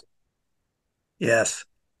 Yes. Yes.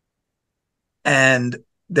 And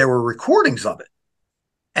there were recordings of it.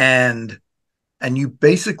 And you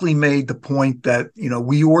basically made the point that,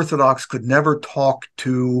 we Orthodox could never talk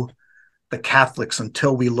to the Catholics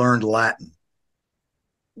until we learned Latin,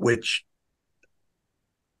 which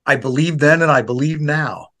I believe then and I believe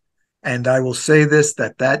now. And I will say this,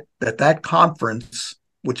 that conference,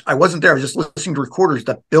 which I wasn't there, I was just listening to recorders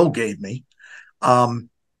that Bill gave me, that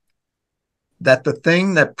the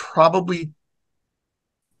thing that probably,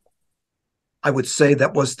 I would say,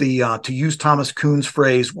 that was the, to use Thomas Kuhn's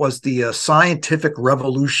phrase, was the scientific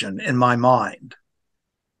revolution in my mind,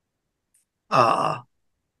 that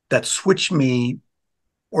switched me,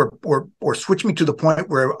 or switched me to the point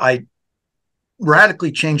where I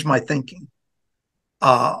radically changed my thinking,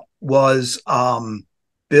 was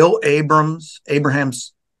Bill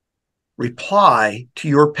Abraham's reply to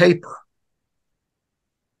your paper.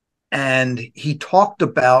 And he talked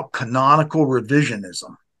about canonical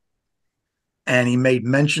revisionism. And he made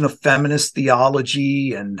mention of feminist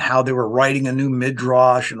theology and how they were writing a new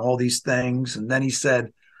midrash and all these things. And then he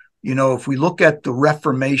said, if we look at the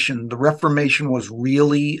Reformation was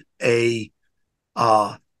really a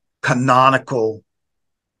canonical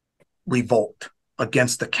revolt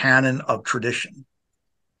against the canon of tradition.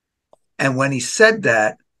 And when he said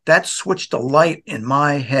that, that switched a light in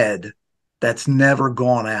my head that's never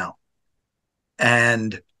gone out.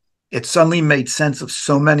 And it suddenly made sense of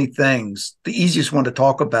so many things. The easiest one to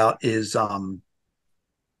talk about is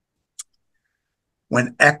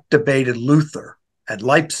when Eck debated Luther at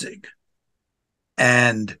Leipzig.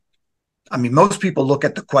 And I mean, most people look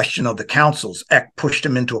at the question of the councils. Eck pushed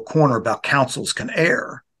him into a corner about councils can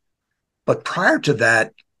err. But prior to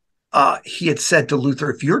that, he had said to Luther,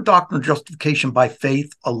 if your doctrine of justification by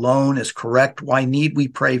faith alone is correct, why need we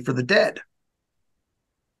pray for the dead?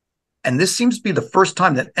 And this seems to be the first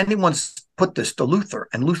time that anyone's put this to Luther.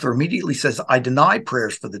 And Luther immediately says, I deny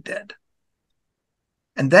prayers for the dead.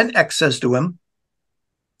 And then Eck says to him,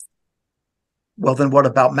 well, then what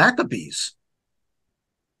about Maccabees?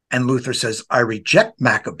 And Luther says, I reject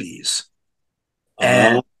Maccabees.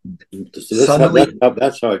 And so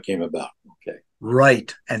that's how it came about. Okay.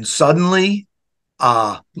 Right. And suddenly,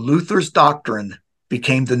 Luther's doctrine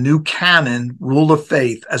became the new canon rule of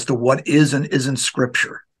faith as to what is and isn't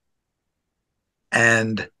scripture.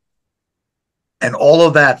 And all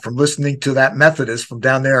of that from listening to that Methodist from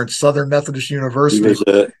down there in Southern Methodist University. He was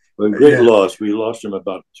a great loss. We lost him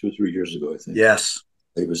about 2 or 3 years ago, I think. Yes.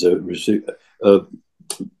 He was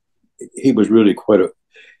he was really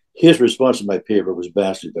his response to my paper was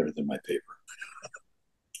vastly better than my paper.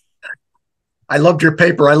 I loved your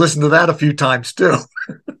paper. I listened to that a few times too.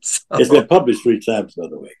 So. It's been published 3 times, by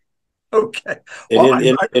the way. Okay.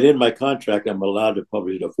 And in my contract, I'm allowed to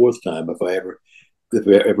publish it a 4th time if I ever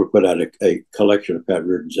put out a collection of Pat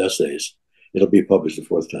Reardon's essays. It'll be published a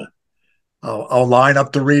 4th time. I'll line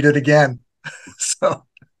up to read it again. So,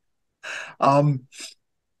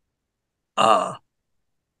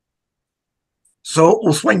 so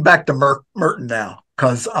we'll swing back to Merton now,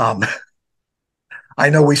 because I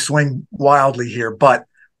know we swing wildly here, but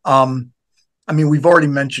I mean, we've already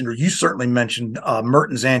mentioned, or you certainly mentioned,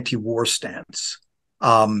 Merton's anti-war stance,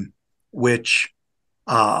 which,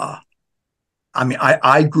 I mean,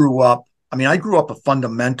 I grew up a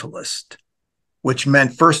fundamentalist, which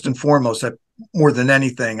meant first and foremost that more than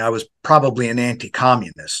anything, I was probably an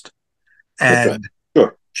anti-communist. And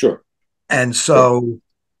okay. Sure. And so,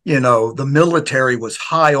 the military was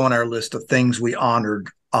high on our list of things we honored.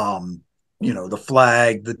 The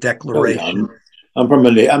flag, the Oh yeah, Declaration. I'm from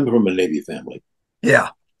a Navy family. Yeah.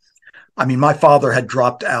 I mean, my father had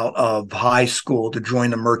dropped out of high school to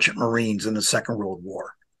join the Merchant Marines in the Second World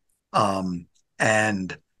War.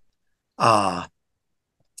 And uh,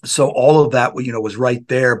 so all of that, was right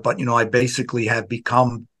there. But, I basically have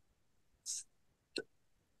become,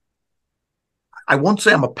 I won't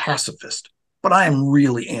say I'm a pacifist, but I am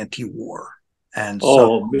really anti-war. And so,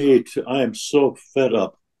 Oh, me too. I am so fed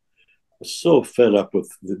up with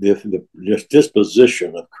the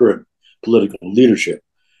disposition of current political leadership.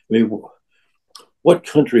 I mean, what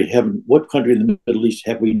country in the Middle East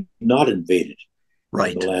have we not invaded in the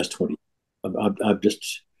right, last 20? I'm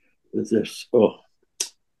just this. Oh,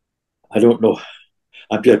 I don't know.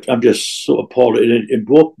 I'm just so appalled in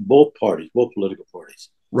both parties, both political parties.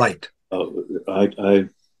 right. Uh, I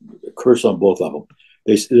curse on both of them.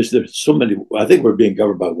 There's so many. I think we're being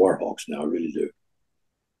governed by war hawks now. I really do.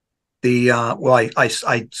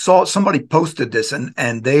 I saw somebody posted this,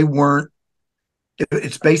 and they weren't.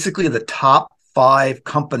 It's basically the top 5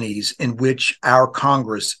 companies in which our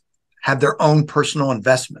Congress have their own personal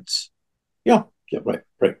investments. Yeah, yeah, right,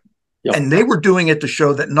 right. Yeah, And they were doing it to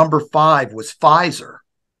show that number 5 was Pfizer.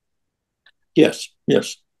 yes,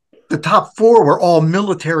 yes, The top 4 were all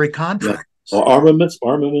military yeah. contracts. Armaments,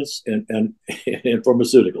 and and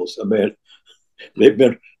pharmaceuticals. I mean,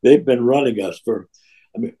 they've been running us for.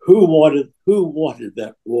 I mean, who wanted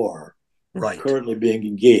that war Right. currently being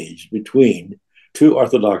engaged between two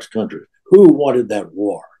Orthodox countries? Who wanted that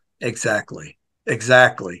war? Exactly.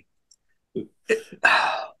 Exactly. It,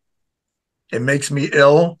 it makes me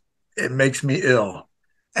ill. It makes me ill.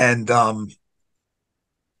 And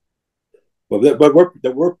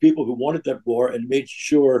There were people who wanted that war and made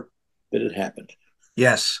sure that it happened.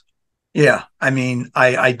 yes. Yeah. I mean,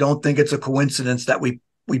 I don't think it's a coincidence that we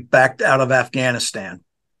backed out of Afghanistan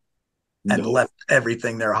and No, left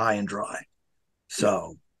everything there high and dry. yeah,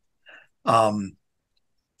 So, um,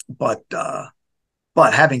 but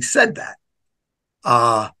having said that,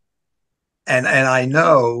 uh, and I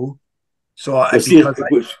know, so I but see, because I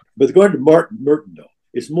with regard to Martin Merton, though,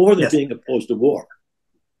 it's more than yes, being opposed to war.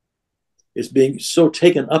 It's being so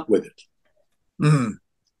taken up with it mm,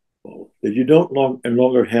 that you don't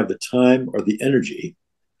longer have the time or the energy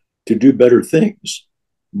to do better things,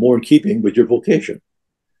 more in keeping with your vocation.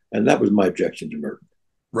 And that was my objection to Merton.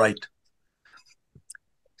 right.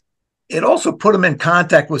 It also put him in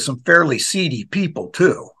contact with some fairly seedy people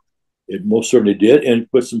too. It most certainly did, and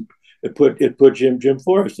it put Jim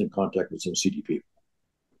Forrest in contact with some seedy people.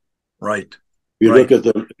 Right, If right,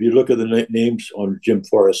 you look at the names on Jim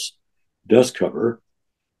Forrest's dust cover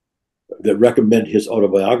that recommend his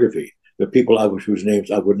autobiography, the people whose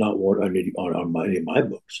names I would not want on any of my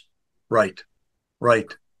books. right,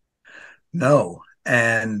 right. No,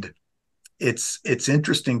 and it's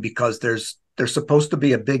interesting because there's supposed to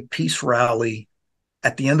be a big peace rally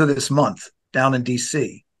at the end of this month down in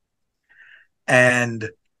DC. And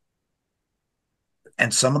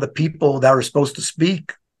some of the people that are supposed to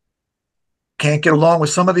speak can't get along with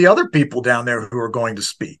some of the other people down there who are going to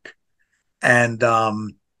speak. And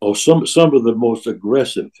Oh, some of the most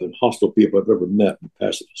aggressive and hostile people I've ever met were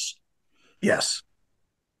pacifists. yes,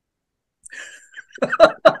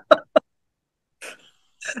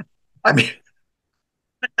 I mean,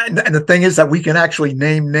 and the thing is that we can actually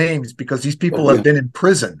name names because these Oh people have yeah, been in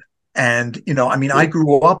prison. And I mean, I yeah.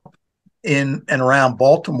 grew up in and around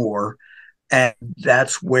Baltimore, and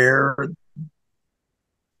that's where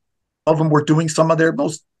of them were doing some of their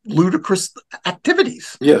most ludicrous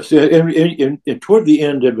activities. Yes, and toward the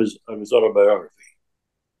end of his autobiography,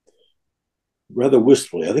 rather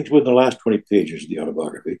wistfully, I think it's within the last 20 pages of the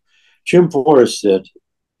autobiography, Jim Forrest said,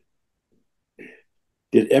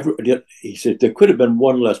 he said there could have been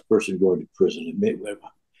one less person going to prison, and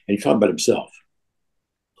he talked about himself,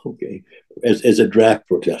 okay, as a draft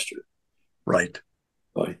protester. Right.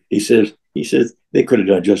 He says they could have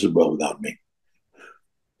done just as well without me.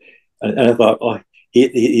 And I thought, oh, at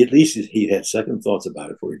least he had second thoughts about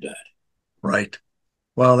it before he died. Right.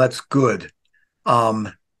 Well, that's good.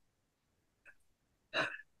 Um,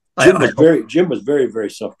 I hope. Jim was very, very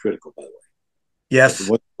self-critical, by the way. That's Yes.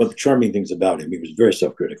 one of the charming things about him. He was very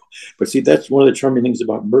self-critical. But see, that's one of the charming things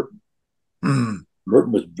about Merton. Mm,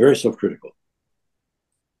 Merton was very self-critical.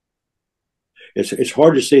 It's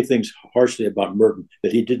hard to say things harshly about Merton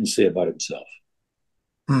that he didn't say about himself.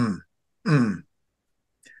 mm, mm.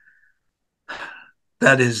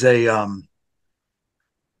 That is a.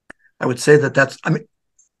 I would say that that's. I mean,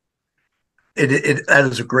 that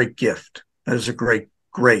is a great gift. That is a great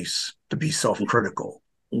grace to be self-critical.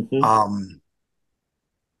 Mm-hmm.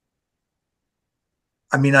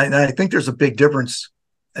 I mean, I think there's a big difference,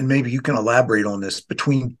 and maybe you can elaborate on this,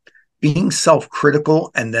 between being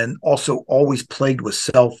self-critical and then also always plagued with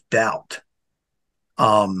self-doubt.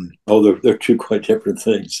 They're two quite different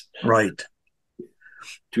things. Right.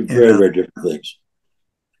 Two very, very different things.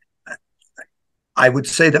 I would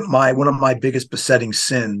say that one of my biggest besetting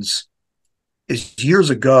sins is years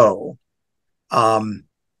ago. When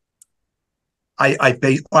I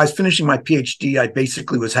was finishing my PhD, I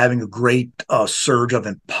basically was having a great surge of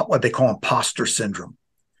what they call imposter syndrome.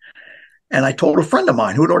 And I told a friend of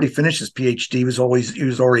mine who had already finished his PhD. He was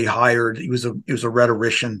already hired. He was a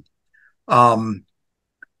rhetorician.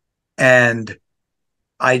 And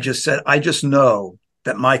I just said, I just know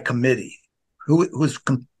that my committee, who's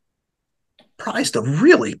comprised of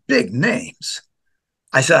really big names,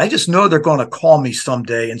 I said, I just know they're going to call me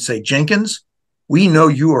someday and say, Jenkins, we know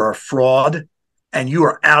you are a fraud and you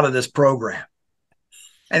are out of this program.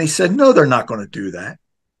 And he said, no, they're not going to do that.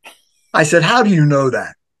 I said, how do you know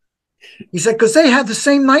that? He said, because they had the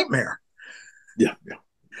same nightmare. Yeah.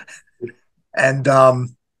 And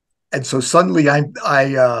so suddenly I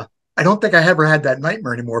don't think I ever had that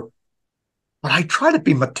nightmare anymore. But I try to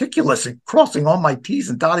be meticulous in crossing all my T's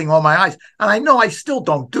and dotting all my I's. And I know I still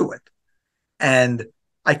don't do it. And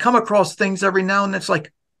I come across things every now and then. It's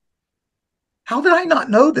like, how did I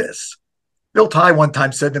not know this? Bill Ty one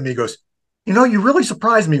time said to me, he goes, you know, you really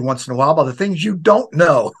surprise me once in a while by the things you don't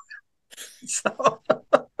know. So,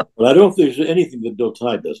 well, I don't think there's anything that Bill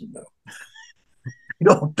Ty doesn't know. I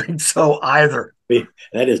don't think so either.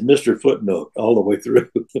 That is Mr. Footnote all the way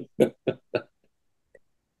through.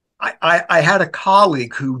 I had a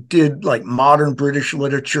colleague who did like modern British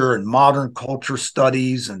literature and modern culture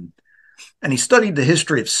studies, and he studied the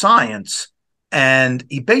history of science. And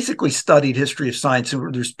he basically studied history of science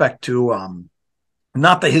with respect to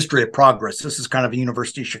not the history of progress. This is kind of a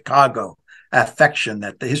University of Chicago affection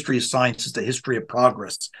that the history of science is the history of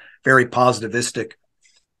progress, very positivistic.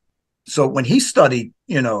 So when he studied,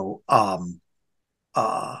 was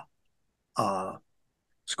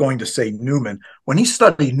going to say Newman. When he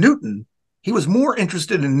studied Newton, he was more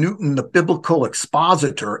interested in Newton, the biblical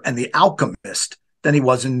expositor and the alchemist, than he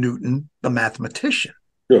was in Newton, the mathematician.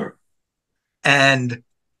 Sure. And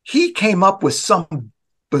he came up with some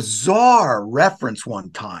bizarre reference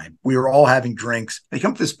one time. We were all having drinks. He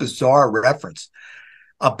came up with this bizarre reference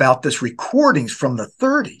about this recordings from the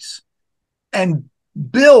 30s. And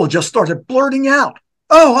Bill just started blurting out,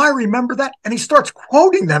 oh, I remember that. And he starts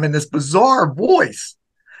quoting them in this bizarre voice.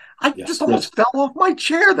 I just almost fell off my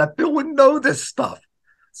chair that Bill would know this stuff.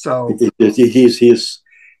 So he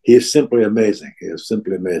is simply amazing. He is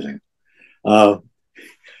simply amazing.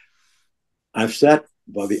 I've sat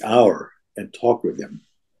by the hour and talked with him,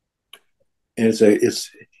 and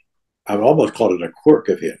I've almost called it a quirk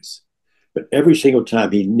of his. But every single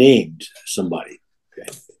time he named somebody,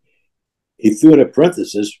 okay, he threw in a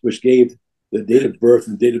parenthesis which gave the date of birth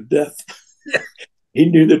and date of death. Yeah. He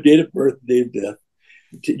knew the date of birth and date of death.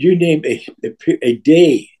 You name a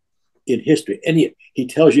day in history, and he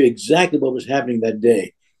tells you exactly what was happening that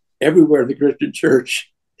day. Everywhere in the Christian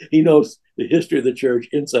church, he knows the history of the church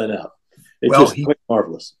inside out. It's just quite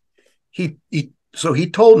marvelous. So he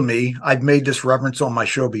told me, I've made this reference on my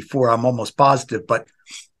show before, I'm almost positive, but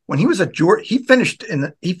when he was at George, he finished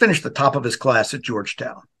the top of his class at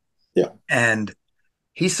Georgetown. Yeah. And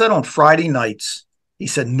he said on Friday nights, he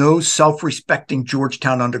said no self-respecting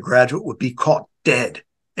Georgetown undergraduate would be caught dead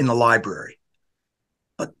in the library.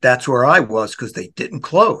 But that's where I was because they didn't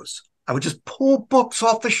close. I would just pull books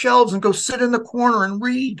off the shelves and go sit in the corner and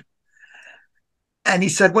read. And he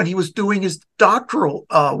said when he was doing his doctoral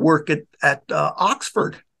work at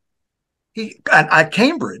Oxford, at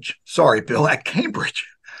Cambridge, sorry, Bill, at Cambridge,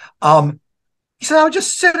 he said I would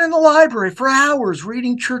just sit in the library for hours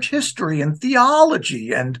reading church history and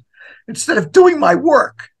theology, and instead of doing my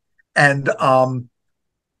work. And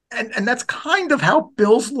that's kind of how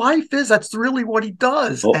Bill's life is. That's really what he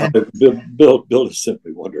does. Bill is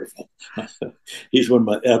simply wonderful. He's one of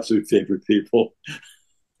my absolute favorite people.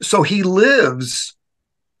 So he lives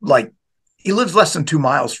less than 2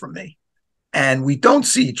 miles from me, and we don't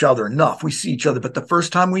see each other enough. We see each other, but the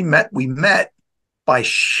first time we met by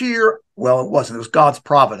it was God's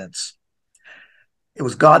providence. It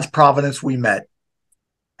was God's providence we met,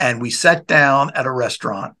 and we sat down at a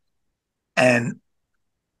restaurant, and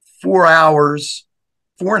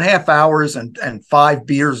 4.5 hours and 5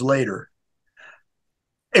 beers later,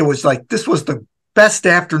 it was like, this was the best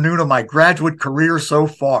afternoon of my graduate career so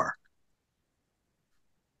far.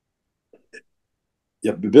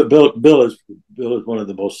 Yeah, Bill is one of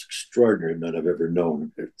the most extraordinary men I've ever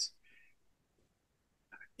known.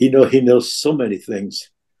 He knows so many things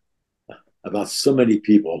about so many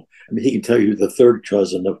people. I mean, he can tell you who the third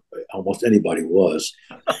cousin of almost anybody was.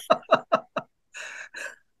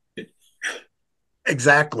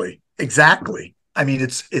 Exactly. Exactly. I mean,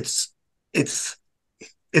 it's it's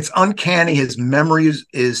uncanny. His memory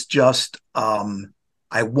is just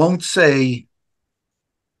I won't say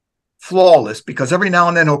flawless, because every now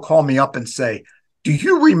and then he'll call me up and say, "Do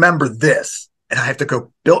you remember this?" And I have to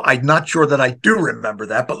go, "Bill, I'm not sure that I do remember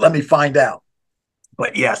that, but let me find out."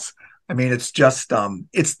 But yes, I mean, it's just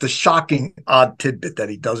it's the shocking odd tidbit that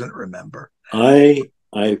he doesn't remember. I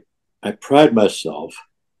I I pride myself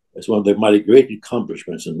as one of my great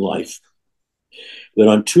accomplishments in life that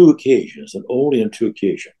on two occasions, and only on two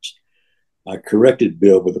occasions, I corrected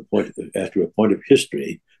Bill with a point after a point of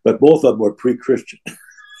history, but both of them were pre-Christian.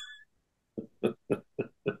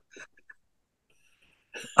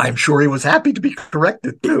 I'm sure he was happy to be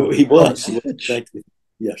corrected he, too. he Oh, was. He was. Thank you.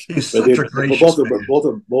 Yes, he's but such a both gracious of man.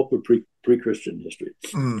 both were pre-Christian history.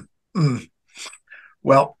 Mm, mm.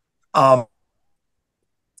 Well,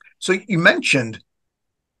 so you mentioned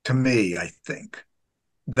to me, I think,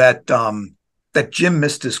 that that Jim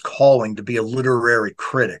missed his calling to be a literary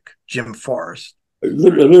critic, Jim Forrest.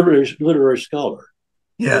 Literary scholar.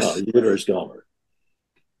 Yeah, Yes. literary scholar.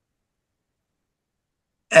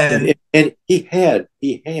 And And he had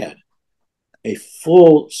a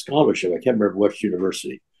full scholarship. I can't remember which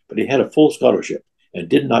university, but he had a full scholarship and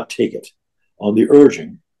did not take it on the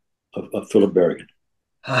urging of Philip Berrigan.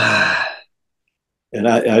 And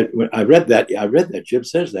when I read that Jim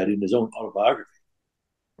says that in his own autobiography.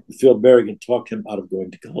 Phil Berrigan talked him out of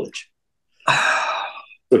going to college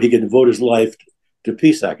so he could devote his life to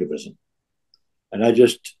peace activism. And I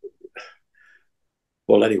just,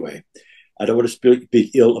 well, anyway, I don't want to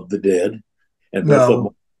speak ill of the dead, and both of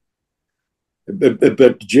them. no,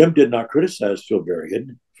 But Jim did not criticize Phil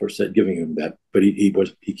Berrigan for giving him that, but he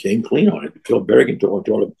came clean on it. Phil Berrigan told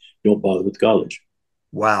him, "Don't bother with college."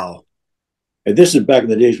 wow, And this is back in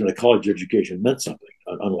the days when a college education meant something,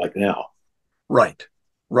 unlike now. right,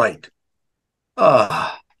 right.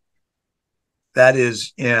 Uh, that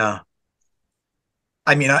is, yeah.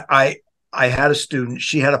 I mean, I had a student.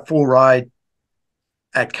 She had a full ride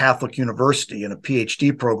at Catholic University in a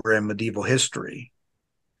PhD program, medieval history,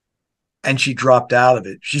 and she dropped out of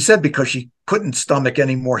it. She said because she couldn't stomach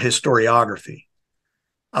any more historiography.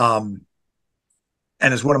 Um,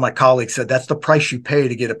 and as one of my colleagues said, that's the price you pay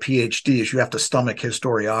to get a PhD, is you have to stomach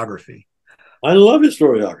historiography. I love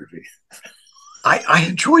historiography. I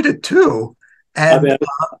enjoyed it too, I and mean,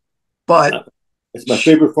 but it's my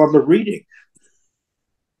favorite form of reading.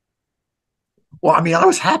 well, I mean, I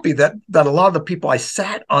was happy that a lot of the people I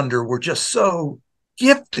sat under were just so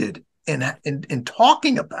gifted in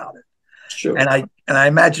talking about it. Sure. And I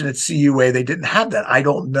imagine at CUA they didn't have that. I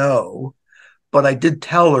don't know, but I did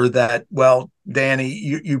tell her that, well, Danny,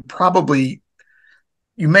 you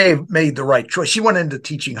may have made the right choice. She went into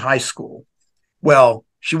teaching high school. Well,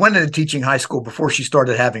 she went into teaching high school before she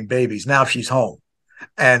started having babies. Now she's home.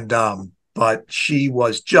 And but she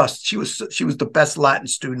was the best Latin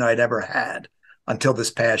student I'd ever had until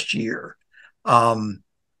this past year. Um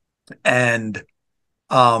and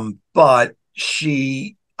but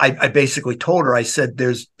I basically told her, I said,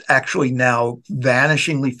 there's actually now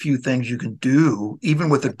vanishingly few things you can do, even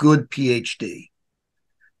with a good PhD.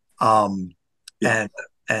 Um, Yeah.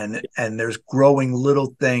 and and there's growing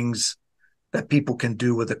little things that people can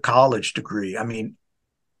do with a college degree. I mean,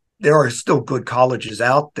 there are still good colleges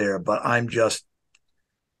out there, but I'm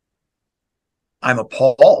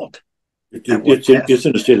appalled at what It's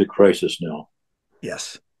in a state of crisis now.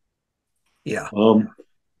 yes. Yeah. Um,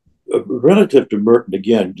 Relative to Merton,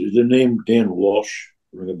 again, does the name Dan Walsh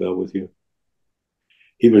ring a bell with you?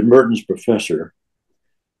 He was Merton's professor.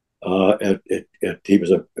 He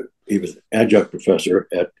was adjunct professor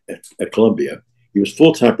at Columbia. He was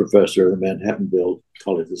full-time professor at the Manhattanville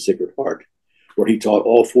College of the Sacred Heart, where he taught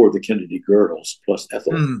all four of the Kennedy girls plus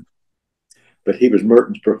Ethel. Mm. But he was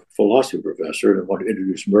Merton's philosophy professor and wanted to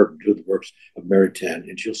introduce Merton to the works of Maritain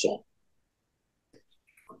and Gilson.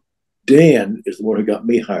 Dan is the one who got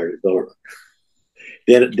me hired at Bellarmine.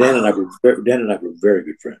 Dan and I were very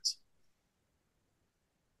good friends.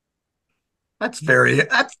 That's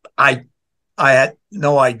I had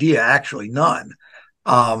no idea, actually, none.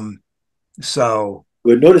 Um, so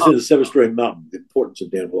But notice in the Seven Story Mountain the importance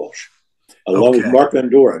of Dan Walsh, along with okay, Mark Van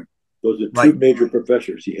Doren. Those are two right. major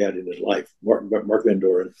professors he had in his life: Mark Van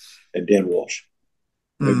Doren and Dan Walsh.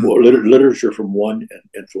 Mm, Literature from one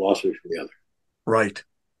and philosophy from the other. right,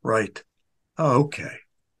 right. Oh, okay.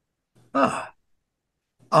 Ah.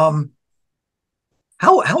 Um,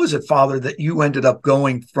 how is it, Father, that you ended up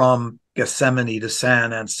going from Gethsemane to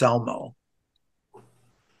San Anselmo?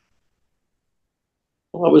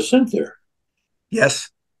 Well, I was sent there. Yes.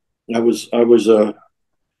 I was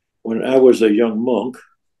when I was a young monk.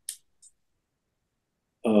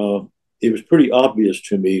 Uh, it was pretty obvious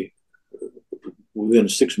to me within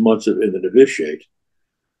 6 months of in the novitiate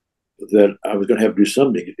that I was going to have to do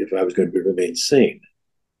something if I was going to remain sane,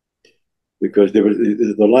 because there was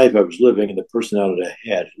the life I was living and the personality I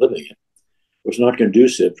had living it was not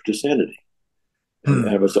conducive to sanity. And Hmm.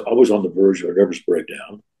 I was on the verge of a nervous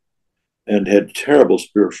breakdown and had terrible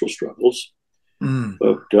spiritual struggles. Hmm.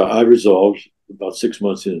 But I resolved about 6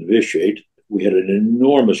 months in the novitiate, we had an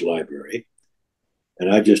enormous library, and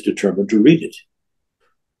I just determined to read it.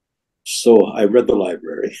 So I read the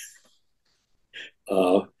library.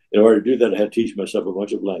 In order to do that, I had to teach myself a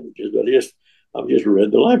bunch of languages, but I just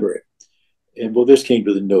read the library. And well, this came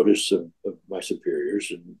to the notice of my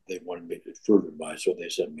superiors, and they wanted me to further my, so they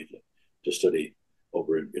sent me to study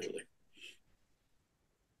over in Italy.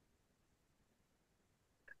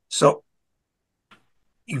 So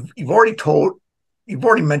you've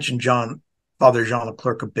already mentioned Father Jean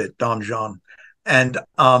Leclerc a bit, Don Jean, and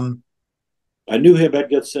I knew him at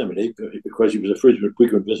Gethsemane because he was a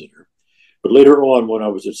frequent visitor. But later on, when I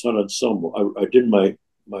was at San Anselmo, I did my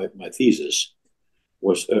thesis,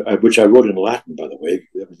 which I wrote in Latin, by the way.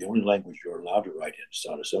 That was the only language you were allowed to write in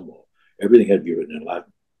San Anselmo. Everything had to be written in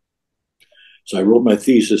Latin. So I wrote my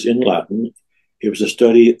thesis in Latin. It was a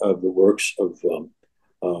study of the works of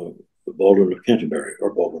Baldwin of Canterbury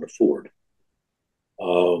or Baldwin of Ford.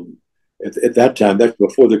 Um, at that time, that's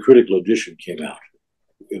before the critical edition came out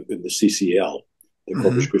in the CCL, the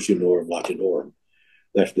Corpus mhm. Christianorum Latinorum.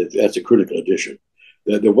 That's a critical edition.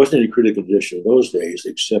 There wasn't any critical edition in those days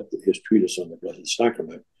except his treatise on the Blessed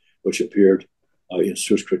Sacrament, which appeared in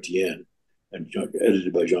Source Chrétienne and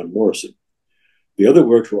edited by John Morrison. The other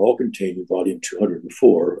works were all contained in volume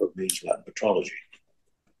 204 of Means Latin Patrology.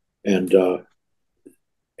 And, uh,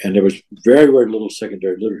 and there was very, very little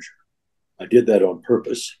secondary literature. I did that on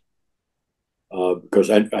purpose because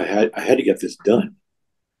I had to get this done.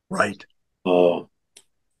 Right. Uh,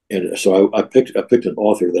 and so I picked an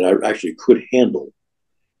author that I actually could handle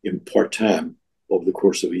in part time over the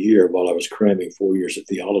course of a year while I was cramming 4 years of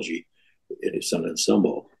theology in San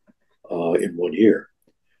Anselmo in 1 year.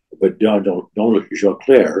 But Don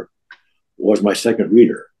Jaclair was my second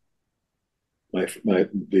reader.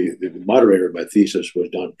 The moderator of my thesis was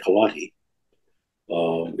Don Colati,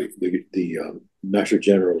 the Master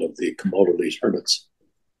General of the Camaldolese Hermits,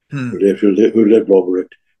 Hmm. who lived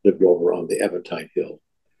over on the Aventine Hill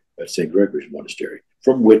at St. Gregory's Monastery,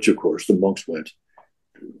 from which, of course, the monks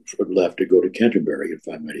left to go to Canterbury in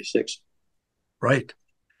 596. Right.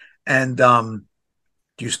 And do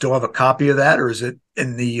you still have a copy of that, or is it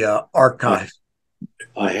in the I, archive?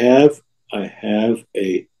 I have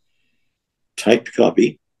a typed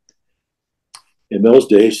copy. In those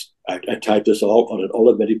days, I typed this all on an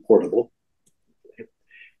Olivetti portable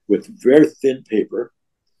with very thin paper.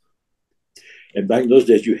 And back in those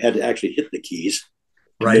days, you had to actually hit the keys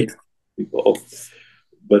to Right. make people.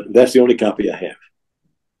 But that's the only copy I have.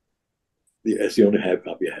 That's the only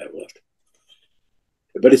copy I have left.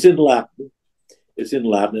 But it's in Latin. It's in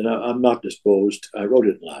Latin, and I'm not disposed. I wrote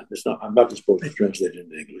it in Latin. It's not. I'm not disposed to translate it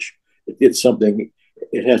into English. It's something.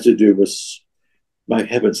 It has to do with. My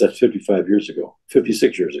heavens, that's 55 years ago.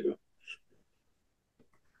 56 years ago.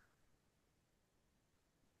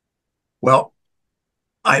 Well,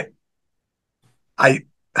 I I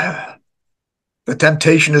the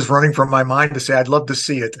temptation is running from my mind to say I'd love to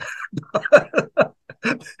see it.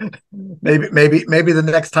 Maybe the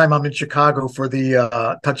next time I'm in Chicago for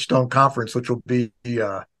the Touchstone conference, which will be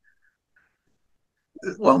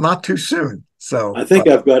well, not too soon. So, I think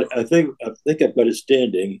I've got. I've got it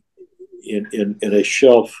standing in a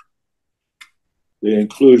shelf that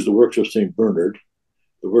includes the works of Saint Bernard,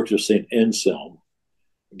 the works of Saint Anselm,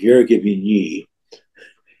 Gary Gavigny,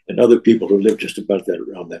 and other people who lived just about that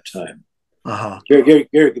around that time. uh-huh. Gary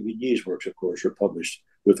Gavigny's works, of course, are published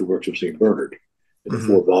with the works of Saint Bernard in the Mm-hmm.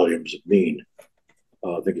 4 volumes of Mean.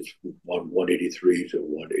 I think it's 183 to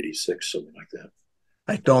 186, something like that.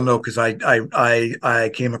 I don't know because I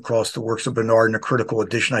came across the works of Bernard in a critical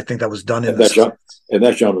edition. I think that was done in And the that's John, and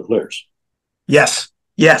that's John Leclerc's. yes,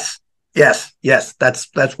 yes, yes. That's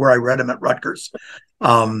where I read him at Rutgers,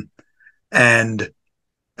 um, and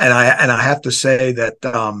I have to say that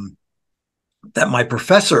that my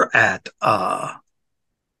professor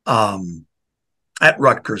um, at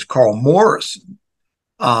Rutgers, Carl Morris,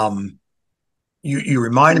 um, you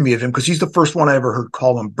reminded me of him because he's the first one I ever heard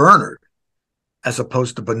call him Bernard as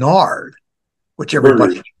opposed to Bernard, which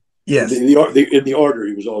everybody, Bernard. yes, In the order,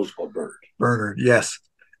 he was always called Bernard. Bernard, yes.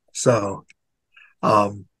 So,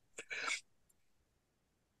 um,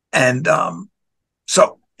 and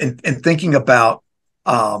so in thinking about,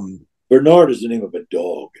 Bernard is the name of a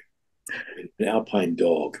dog, an alpine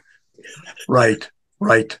dog. right,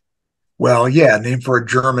 right. Well, yeah, named for a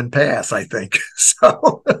German pass, I think.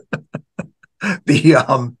 So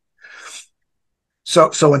the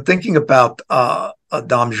so in thinking about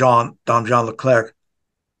Dom Jean Leclerc,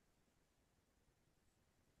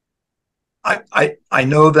 I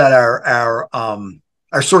know that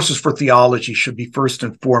our sources for theology should be first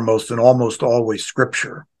and foremost and almost always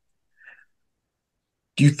scripture.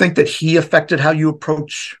 Do you think that he affected how you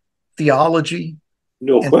approach theology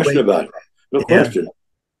No in the question way? about it. No Yeah, question.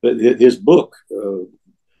 But his book, The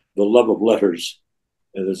Love of Letters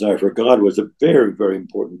and the Desire for God, was a very, very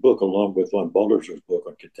important book, along with von Balderzer's book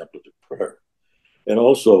on contemplative prayer. And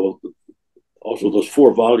also those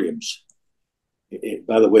 4 volumes.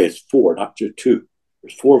 By the way, it's 4, not just 2.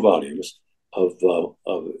 There's 4 volumes of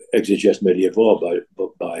Exégèse Médiévale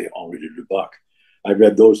by Henri de Lubac. I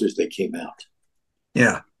read those as they came out.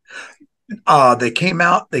 yeah. They came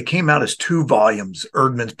out. They came out as 2 volumes.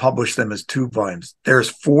 Erdman's published them as 2 volumes. There's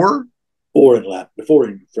 4. 4 in Latin, 4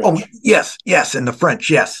 in Oh, French. yes, yes, in the French,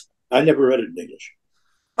 yes. I never read it in English.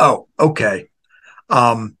 Oh, okay.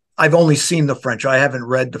 I've only seen the French. I haven't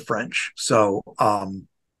read the French. So, I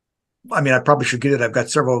mean, I probably should get it. I've got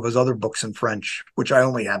several of his other books in French, which I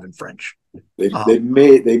only have in French. They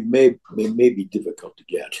may be difficult to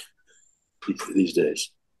get these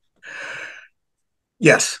days.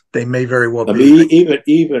 Yes, they may very well I be. mean,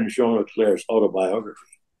 even Jean Leclerc's autobiography,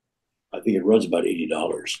 I think it runs about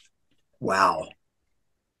 $80. Wow.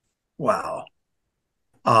 Wow.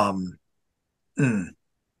 Um, mm,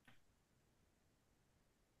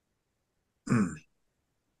 mm.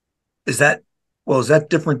 Is that, well, is that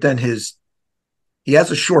different than his? He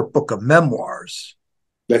has a short book of memoirs.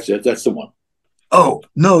 That's it. That's the one. Oh,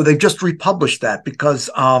 no, they just republished that because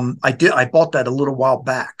I bought that a little while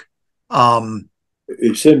back. Um,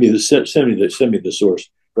 Send me the source,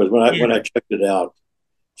 because when I checked it out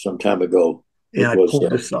some time ago, yeah, it I was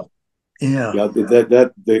pulled this up. Yeah, yeah,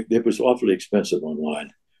 it was awfully expensive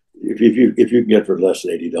online. If you can get it for less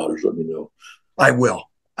than $80, let me know. I will.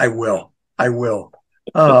 I will. I will.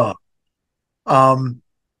 Uh, um,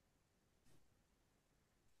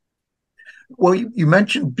 well, you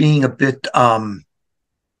mentioned being a bit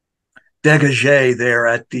dégagé there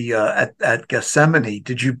at the at Gethsemane.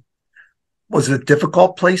 Was it a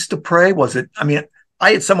difficult place to pray? Was it? I mean,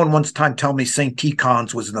 I had someone once time tell me St.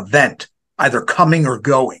 Tikhon's was an event, either coming or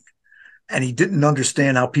going, and he didn't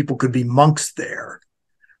understand how people could be monks there.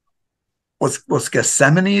 Was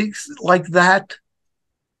Gethsemane like that?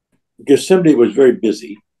 Gethsemane was very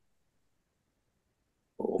busy.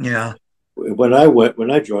 Yeah. When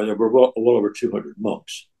I joined, there were well over 200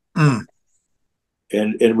 monks, Mm,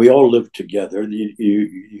 and we all lived together.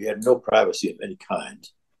 You had no privacy of any kind.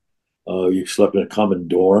 You slept in a common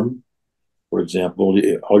dorm, for example,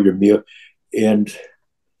 all your meal. And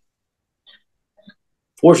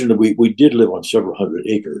fortunately, we did live on several hundred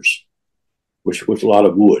acres, which was a lot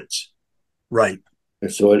of woods. right.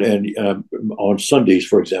 And so, on Sundays,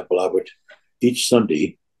 for example, I would each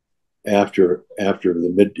Sunday after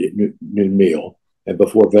the mid-noon meal and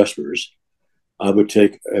before Vespers, I would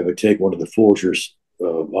take one of the Folger's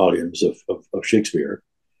volumes of Shakespeare,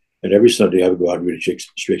 and every Sunday I would go out and read a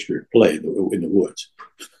Shakespeare play in the woods.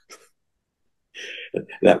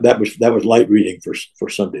 That was light reading for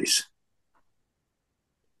Sundays.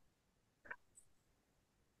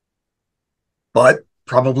 But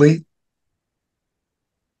probably,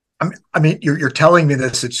 I mean, you're telling me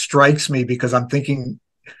this. It strikes me because I'm thinking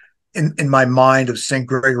in my mind of St.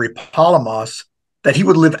 Gregory Palamas that he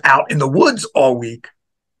would live out in the woods all week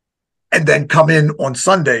and then come in on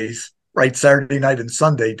Sundays, right, Saturday night and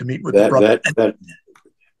Sunday to meet with the That brother.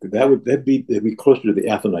 that'd be closer to the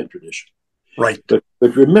Athonite tradition. Right. But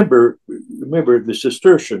remember the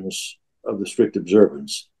Cistercians of the strict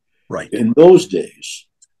observance, Right. in those days,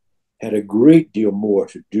 had a great deal more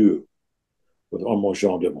to do with Armand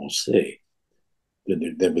Jean de Moncey than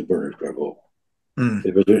with Bernard Clairvaux. Mm.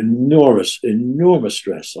 There was an enormous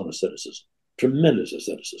stress on asceticism, tremendous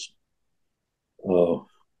asceticism.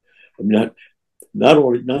 I mean, not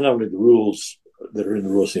only the rules that are in the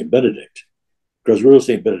Rule of St. Benedict, because Rule of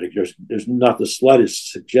St. Benedict, there's not the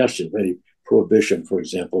slightest suggestion of any prohibition, for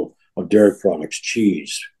example, on dairy products,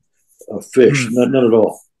 cheese, fish, none at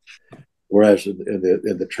all. Whereas in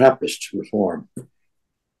the Trappist reform,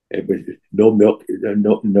 No milk,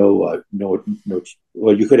 no.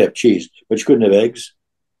 Well, you could have cheese, but you couldn't have eggs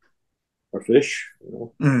or fish.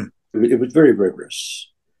 Mm, It was very rigorous.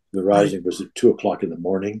 The right. rising was at 2 o'clock in the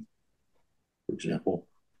morning, for example.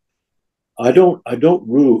 I don't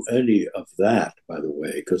rue any of that, by the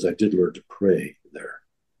way, because I did learn to pray there.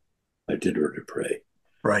 I did learn to pray,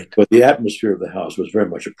 Right. but the atmosphere of the house was very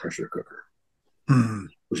much a pressure cooker, Mm.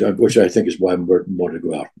 which I think is why I want to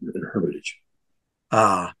go out in a hermitage.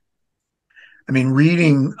 Ah, I mean,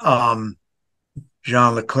 reading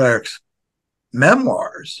Jean Leclerc's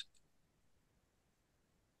memoirs,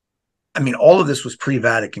 I mean, all of this was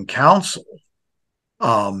pre-Vatican Council.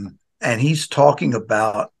 And he's talking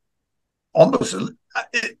about almost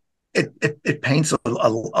it paints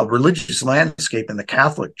a religious landscape in the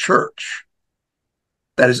Catholic Church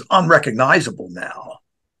that is unrecognizable now,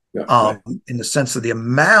 Yeah, right. in the sense of the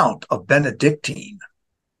amount of Benedictine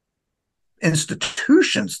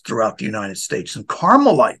institutions throughout the United States and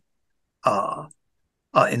Carmelite uh,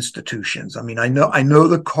 institutions. I mean, I know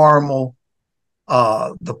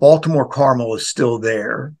the Baltimore Carmel is still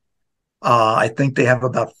there. I think they have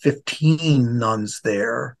about 15 nuns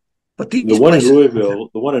there, but The these one in places. Louisville,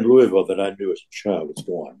 the one in Louisville that I knew as a child, is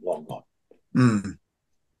gone, long gone. Mm,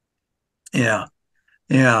 yeah,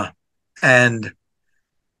 yeah, and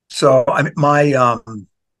so I mean,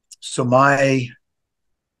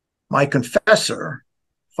 my confessor,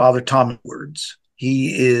 Father Tom Edwards,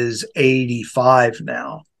 he is 85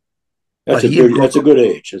 now, but That's a he had good. grown That's a up good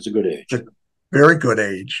age. That's a good at age. a very good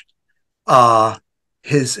age. Uh,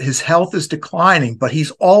 his health is declining, but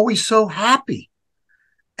he's always so happy,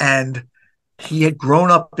 and he had grown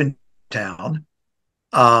up in town,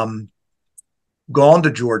 um, gone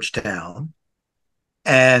to Georgetown,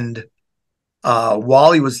 and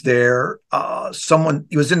while he was there,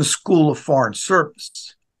 he was in the School of Foreign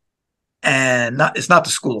Service, and it's not the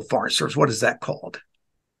School of Foreign Service. What is that called?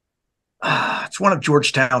 It's one of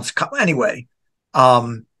Georgetown's. Anyway,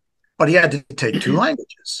 um, but he had to take two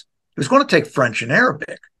languages. He was going to take French and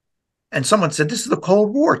Arabic, and someone said, "This is the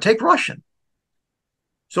Cold War. Take Russian."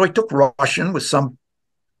 So he took Russian with some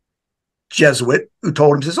Jesuit who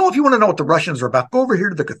told him, "Says, oh, if you want to know what the Russians are about, go over here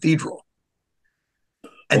to the cathedral."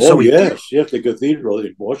 And Oh so he did. yes, yes, the cathedral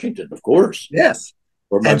in Washington, of course, Yes.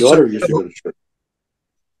 where my And so, daughter used to go to church.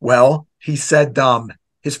 well, he said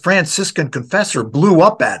his Franciscan confessor blew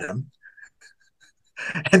up at him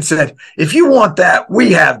and said, if you want that,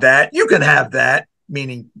 we have that. You can have that,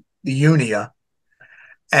 meaning the Unia.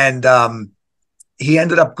 And he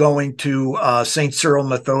ended up going to St. Cyril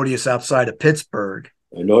Methodius outside of Pittsburgh.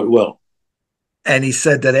 I know it well. And he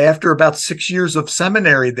said that after about 6 years of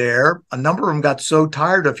seminary there, a number of them got so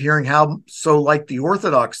tired of hearing how so like the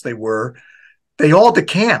Orthodox they were, they all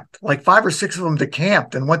decamped. Like 5 or 6 of them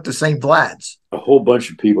decamped and went to St. Vlad's. A whole bunch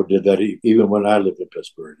of people did that, even when I lived in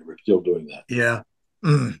Pittsburgh. They were still doing that. Yeah.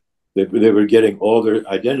 Mm. They were getting all their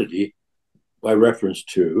identity by reference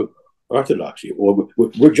to Orthodoxy. Well,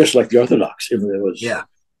 we're just like the Orthodox. And it was, Yeah.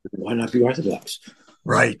 why not be Orthodox?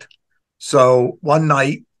 Right. So one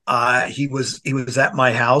night he was at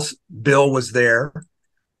my house. Bill was there,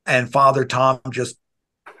 and Father Tom just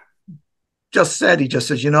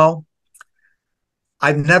says,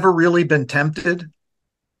 I've never really been tempted,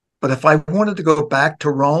 but if I wanted to go back to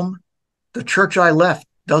Rome, the church I left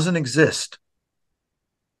doesn't exist.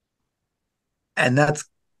 And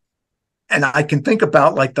I can think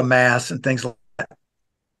about like the mass and things like that,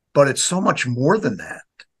 but it's so much more than that.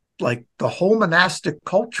 Like the whole monastic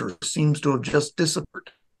culture seems to have just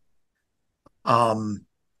disappeared. Um,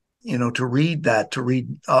 to read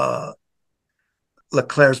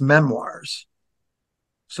Leclerc's memoirs.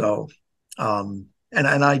 So, and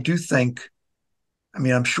I do think, I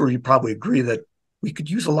mean, I'm sure you probably agree that we could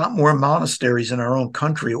use a lot more monasteries in our own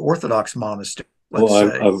country, Orthodox monasteries, let's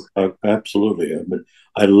say. I absolutely. I mean,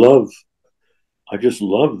 I just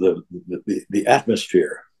love the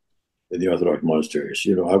atmosphere in the Orthodox monasteries.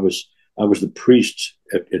 I was the priest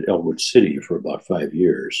at Elwood City for about 5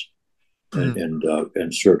 years, and Mm,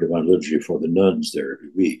 and served divine liturgy for the nuns there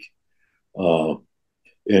every week. Uh,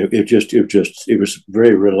 and it was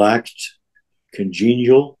very relaxed,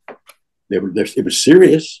 congenial. It was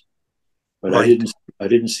serious, but right. I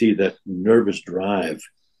didn't see that nervous drive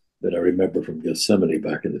that I remember from Gethsemane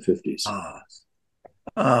back in the 50s. Uh,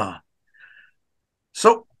 uh,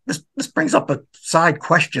 so this brings up a side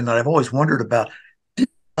question that I've always wondered about. Did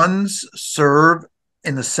nuns serve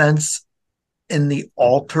in the sense in the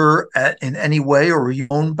altar in any way, or were you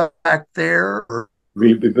own back there? Or?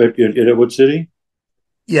 In Elwood City?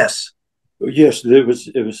 Yes. Yes, it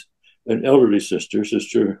was an elderly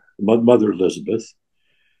sister, Mother Elizabeth.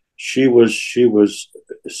 She was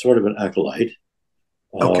sort of an acolyte,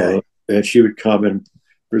 Okay. and she would come and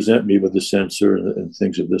present me with the censer and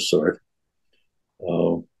things of this sort.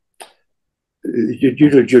 Uh,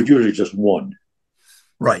 usually just one.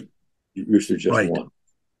 Right. Usually just Right. one.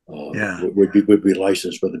 Yeah. Would be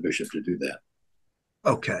licensed by the bishop to do that.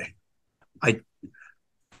 Okay. I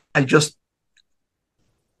I just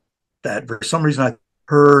that for some reason I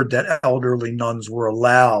heard that elderly nuns were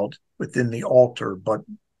allowed within the altar, but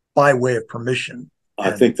by way of permission.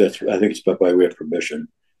 And I think it's by way of permission,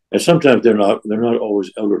 and sometimes they're not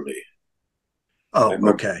always elderly. I oh,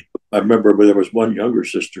 remember okay. I remember there was one younger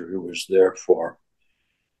sister who was there for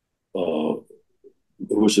uh,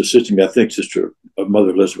 who was assisting me. I think Sister Mother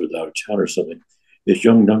Elizabeth out of town or something. This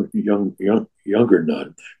younger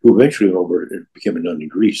nun who eventually went over and became a nun in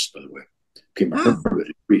Greece, by the way, became a Hmm. hermit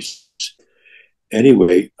in Greece.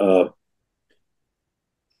 Anyway,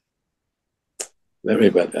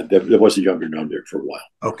 there was a younger nun there for a while.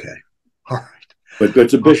 Okay. All right. But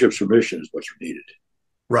the bishop's permission is what's needed.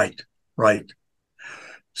 Right. Right.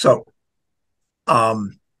 So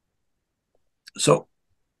um so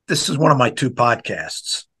this is one of my two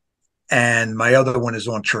podcasts, and my other one is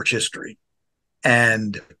on church history.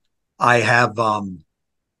 And I have my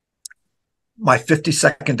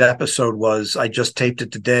 52nd episode was I just taped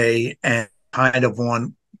it today, and kind of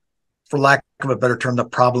on, for lack of a better term, the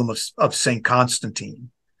problem of St.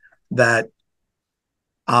 Constantine. That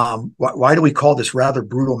why do we call this rather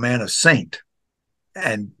brutal man a saint?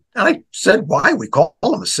 And I said, why we call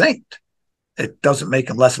him a saint? It doesn't make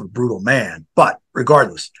him less of a brutal man. But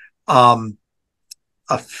regardless, a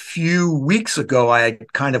few weeks ago, I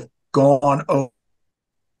had kind of gone over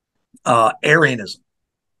Arianism.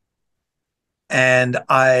 And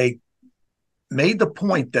I made the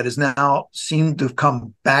point that has now seemed to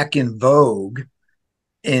come back in vogue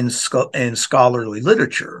in scholarly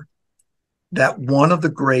literature, that one of the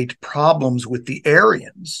great problems with the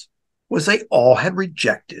Arians was they all had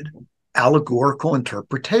rejected allegorical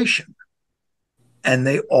interpretation. And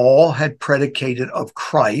they all had predicated of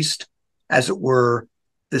Christ, as it were,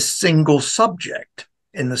 the single subject,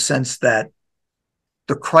 in the sense that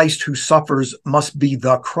the Christ who suffers must be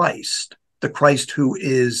the Christ who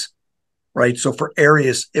is, right? So for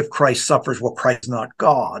Arius, if Christ suffers, well, Christ is not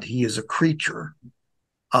God. He is a creature.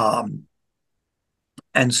 Um,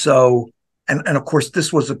 and so, and of course,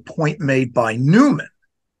 this was a point made by Newman,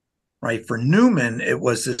 right? For Newman, it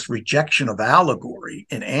was this rejection of allegory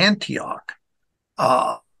in Antioch.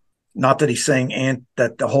 Not that he's saying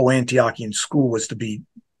that the whole Antiochian school was to be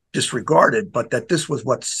disregarded, but that this was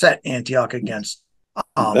what set Antioch against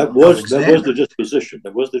That was the Alexander. disposition.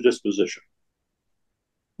 That was the disposition.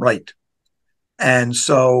 Right. And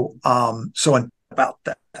so, about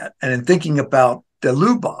that, and in thinking about de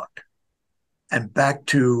Lubac and back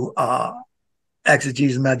to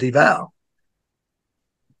exegesis medievale,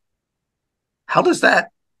 how does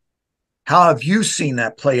that? How have you seen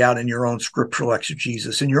that play out in your own scriptural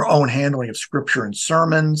exegesis, in your own handling of scripture and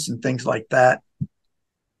sermons and things like that?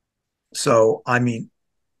 So,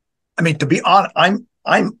 to be honest, I'm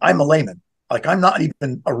a layman. Like, I'm not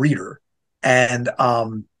even a reader, and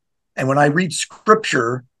when I read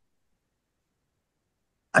scripture,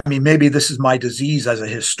 maybe this is my disease as a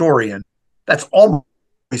historian. That's always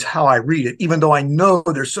how I read it, even though I know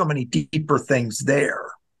there's so many deeper things there.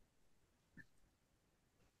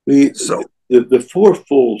 So, The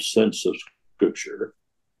fourfold sense of Scripture.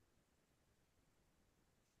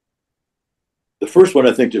 The first one,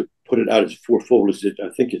 I think, to put it out as fourfold is I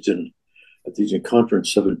think it's in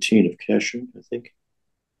Conference 17 of Cashin. I think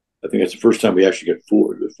that's the first time we actually get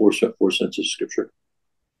four senses of Scripture.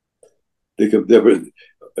 There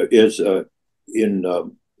is in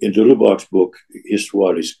de Lubac's book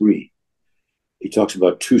Histoire d'Esprit, he talks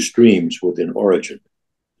about two streams within origin.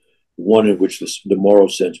 One in which the moral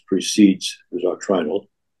sense precedes the doctrinal,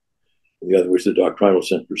 and the other in which the doctrinal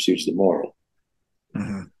sense precedes the moral.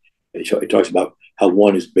 mm-hmm. He talks about how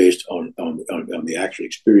one is based on the actual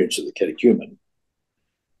experience of the catechumen,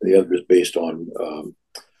 and the other is based on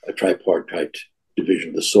a tripartite division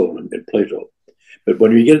of the soul in Plato. But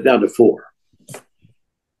when you get it down to four,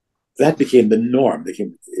 that became the norm.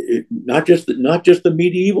 Not just the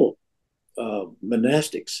medieval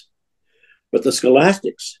monastics, but the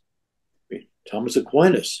scholastics. Thomas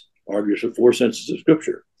Aquinas argues for four senses of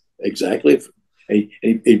Scripture. Exactly. And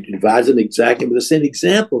he divides them exactly with the same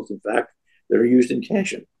examples, in fact, that are used in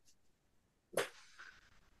Cashin.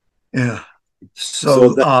 Yeah.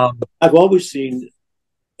 So I've always seen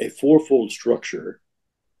a fourfold structure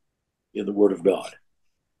in the Word of God.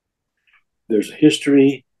 There's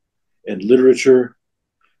history and literature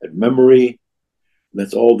and memory, and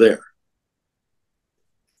that's all there.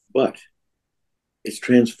 but it's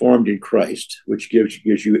transformed in Christ, which gives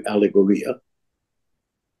you allegoria,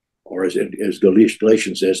 or as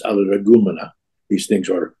Galatians says, allergumena. These things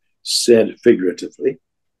are said figuratively.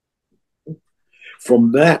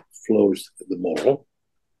 From that flows the moral,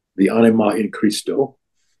 the anima in Christo,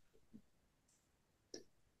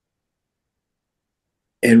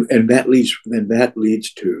 and that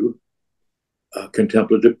leads to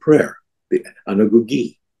contemplative prayer, the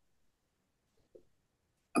anagogy.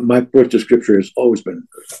 My approach to scripture has always been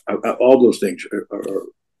all those things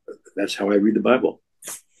that's how I read the Bible.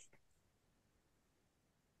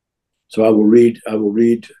 So I will read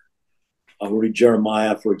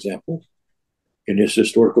Jeremiah, for example, in its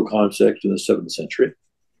historical context in the 7th century.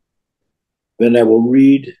 Then I will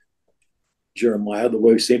read Jeremiah the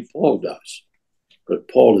way St. Paul does. But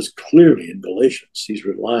Paul is clearly in Galatians. He's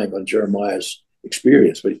relying on Jeremiah's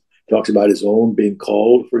experience, but he talks about his own being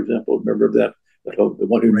called, for example. Remember that the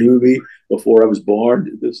one who knew me before I was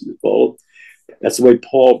born. This is Paul. That's the way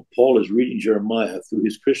Paul is reading Jeremiah through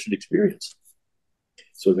his Christian experience.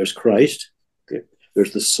 So there's Christ. Okay.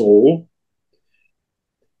 There's the soul.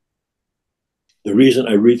 The reason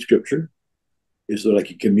I read Scripture is that I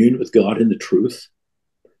can commune with God in the truth.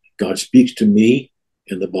 God speaks to me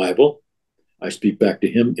in the Bible. I speak back to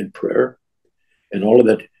him in prayer. And all of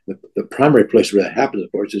that, the primary place where that happens,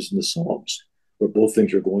 of course, is in the Psalms, where both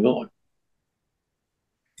things are going on.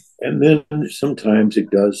 And then sometimes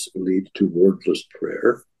it does lead to wordless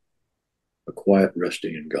prayer, a quiet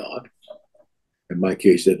resting in God. In my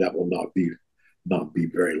case, that will not be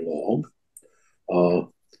very long.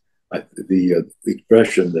 The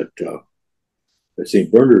expression that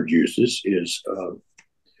St. Bernard uses is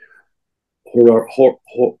rara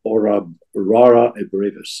et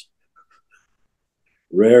brevis,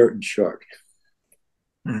 rare and short,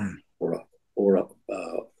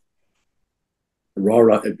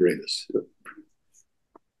 rara et brevis.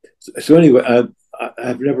 So anyway,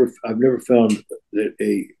 I've never found that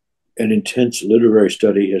an intense literary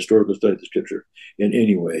study, historical study of the Scripture, in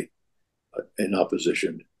any way in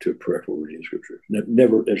opposition to prayerful reading of Scripture. There's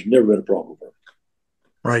never been a problem for it.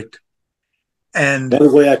 Right. And by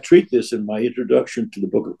the way, I treat this in my introduction to the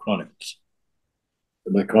Book of Chronicles.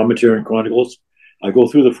 In my commentary on Chronicles, I go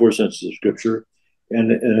through the 4 senses of Scripture,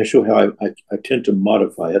 and I show how I tend to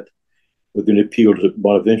modify it with an appeal to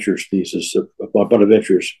Bonaventure's thesis of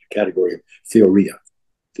Bonaventure's category of theoria.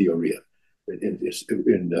 In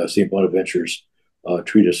St. Bonaventure's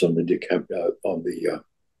treatise on the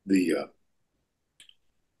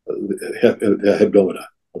hebdomada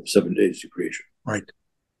of the 7 days of creation. Right.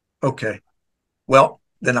 Okay. Well,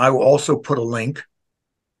 then I will also put a link.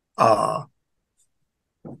 I'll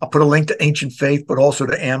put a link to Ancient Faith, but also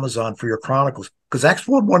to Amazon for your Chronicles, because that's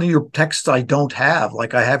one of your texts I don't have.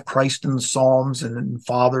 Like I have Christ in the Psalms and in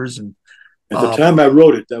Fathers. And at the time I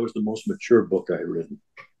wrote it, that was the most mature book I had written.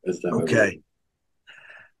 Okay.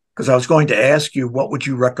 Because I was going to ask you, what would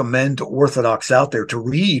you recommend to Orthodox out there to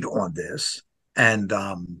read on this? And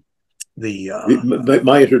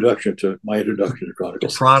my introduction to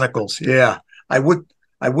Chronicles. Chronicles, yeah. I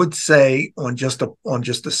would say on just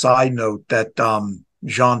a side note that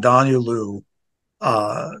Jean Danielou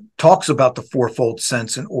talks about the fourfold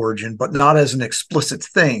sense in Origin, but not as an explicit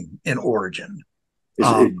thing in Origin.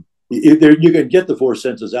 You can get the 4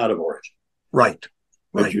 senses out of Origin, right?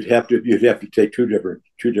 But right. you'd have to take two different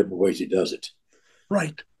ways he does it.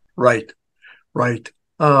 Right.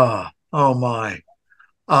 Oh my.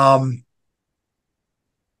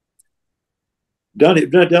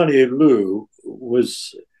 Danielou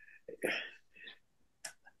was,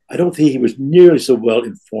 I don't think he was nearly so well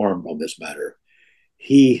informed on this matter.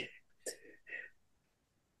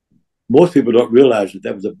 Most people don't realize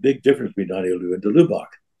that was a big difference between Danielou and de Lubac.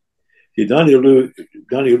 See,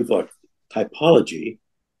 Danielou thought typology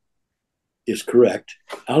is correct,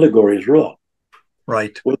 allegory is wrong.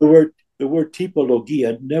 Right. Well, the word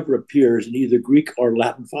typologia never appears in either Greek or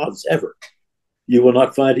Latin fonts ever. You will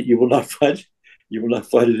not find it. You will not find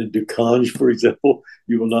it in Ducange, for example.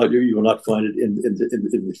 You will not find it in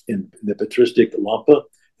the patristic Lampa,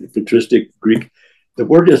 the patristic Greek. The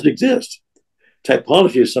word doesn't exist.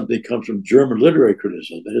 Typology is something that comes from German literary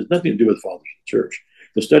criticism. It has nothing to do with fathers of the church.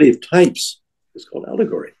 The study of types is called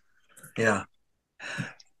allegory. Yeah.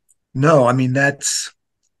 No, I mean that's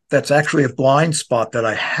actually a blind spot that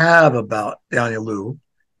I have about Danielou,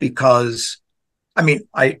 because I mean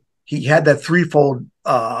he had that threefold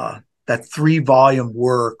that 3-volume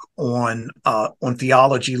work on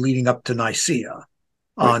theology leading up to Nicaea,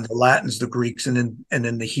 on the Latins, the Greeks, and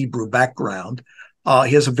in the Hebrew background.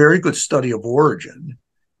 He has a very good study of Origin,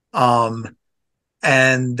 and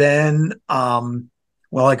then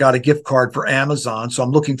well, I got a gift card for Amazon, so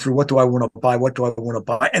I'm looking through what do I want to buy, what do I want to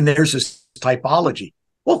buy, and there's this typology.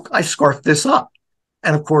 Well, I scarfed this up,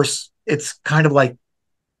 and of course, it's kind of like,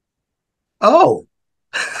 oh,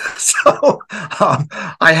 so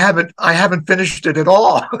I haven't finished it at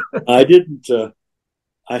all. I didn't.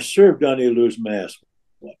 I served Donnie Lou's mass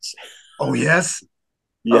once. Oh yes.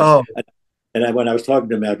 Yes, Oh, and when I was talking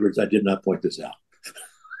to him afterwards, I did not point this out.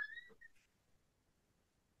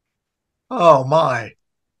 oh my.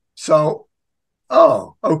 So,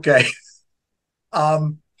 oh, okay.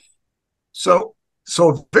 Um, so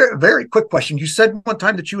very, very quick question. You said one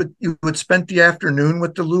time that you had spent the afternoon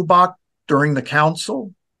with the Lubach during the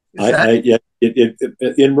council. Is that Yeah,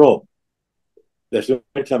 in Rome. That's the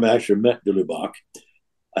only time I actually met de Lubac.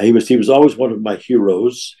 He was always one of my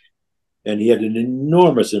heroes, and he had an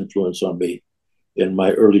enormous influence on me in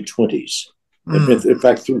my early 20s. mm, In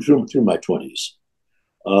fact, through my 20s.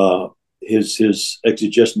 Uh, his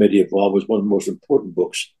Exegesis Medieval was one of the most important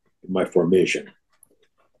books in my formation.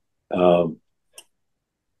 Um,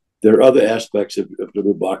 there are other aspects of de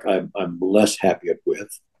Lubac I'm less happy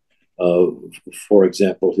with. For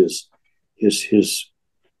example, his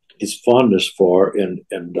fondness for and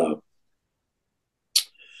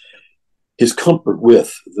his comfort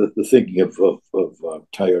with the thinking of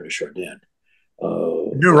Teilhard de Chardin.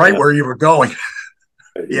 you knew right where you were going?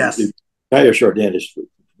 Yes. Teilhard de Chardin is for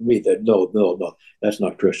me that no, that's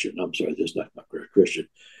not Christian. I'm sorry, that's not Christian.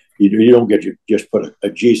 You don't get to just put a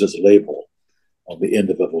Jesus label on the end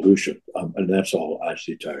of evolution, and that's all I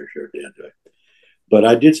see Teilhard de Chardin doing. But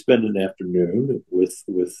I did spend an afternoon with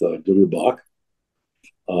de Lubac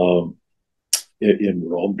in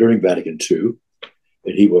Rome during Vatican II,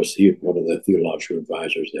 and he was one of the theological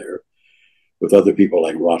advisors there, with other people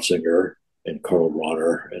like Ratzinger and Karl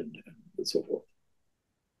Rahner and so forth.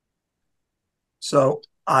 So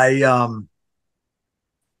I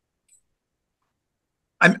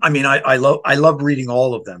mean I love reading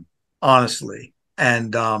all of them, honestly.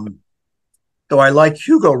 And though I like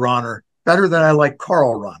Hugo Rahner better than I like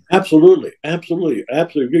Karl Rahner. Absolutely, absolutely,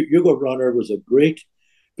 absolutely. Hugo Rahner was a great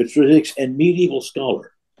patristics and medieval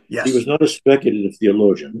scholar. He was Yes. not a speculative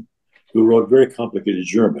theologian who wrote very complicated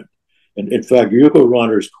German. And in fact, Hugo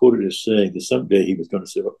Rahner is quoted as saying that someday he was going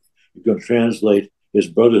to translate his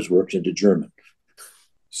brother's works into German.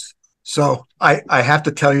 So I have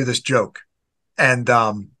to tell you this joke. And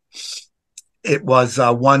it was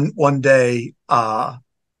one day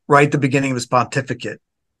right at the beginning of his pontificate.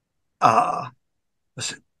 Uh,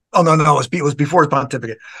 oh no, it was before his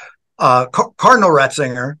pontificate. Cardinal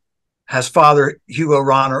Ratzinger has Father Hugo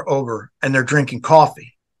Rahner over, and they're drinking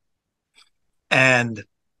coffee, and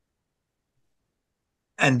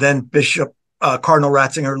then Bishop Cardinal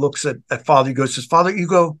Ratzinger looks at Father Hugo, says, Father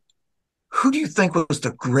Hugo, who do you think was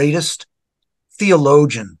the greatest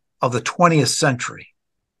theologian of the 20th century?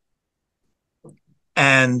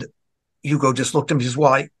 And Hugo just looked at him and says,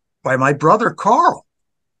 why my brother Carl.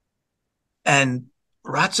 And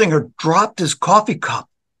Ratzinger dropped his coffee cup,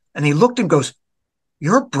 and he looked and goes,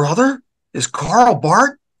 your brother is Karl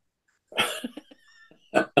Barth?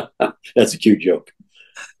 That's a cute joke.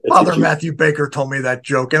 Father Matthew Baker told me that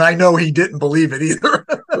joke, and I know he didn't believe it either.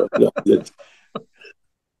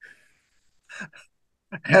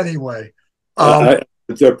 Anyway, there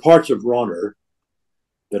are parts of Rahner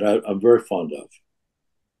that I'm very fond of,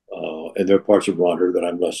 and there are parts of Rahner that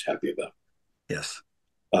I'm less happy about. Yes.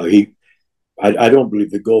 I don't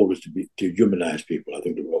believe the goal was to humanize people. I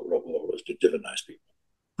think the goal was to divinize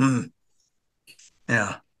people.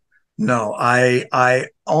 Yeah. No, I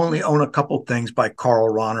only own a couple things by Karl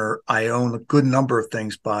Rahner. I own a good number of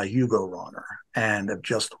things by Hugo Rahner, and have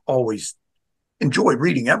just always enjoyed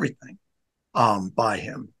reading everything by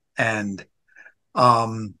him. And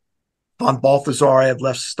von Balthasar, I have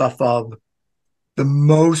less stuff of. The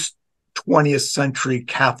most 20th century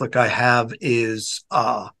Catholic I have is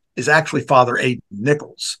actually Father Aidan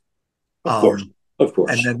Nichols. Of course.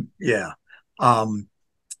 And then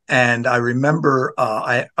and I remember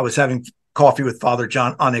I was having coffee with Father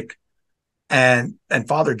John Unnick, and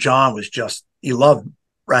Father John was he loved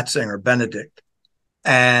Ratzinger, Benedict,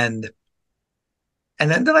 and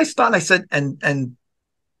then I stopped and I said, and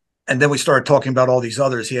then we started talking about all these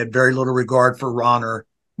others. He had very little regard for Rahner,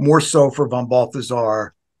 more so for von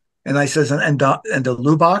Balthasar. And I says, and de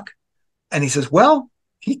Lubac? And he says, well,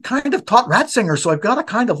 he kind of taught Ratzinger, so I've got to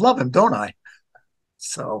kind of love him, don't I?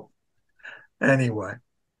 So anyway.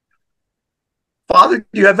 Father,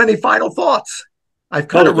 do you have any final thoughts? I've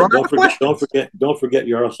kind of run out of questions. Don't forget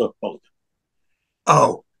Jaroslav Pelikan.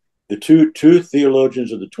 Oh. The two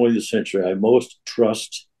theologians of the 20th century I most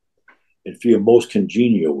trust and feel most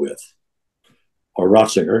congenial with or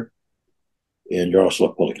Ratzinger, and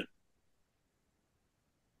Jaroslav Pelikan.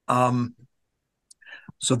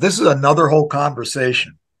 So this is another whole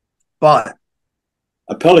conversation, but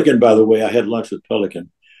A Pelikan, by the way, I had lunch with Pelikan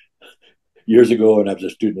years ago, and I was a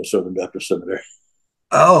student of Southern Baptist Seminary.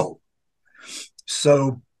 oh,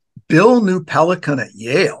 so Bill knew Pelikan at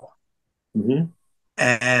Yale, Mm-hmm.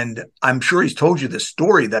 and I'm sure he's told you this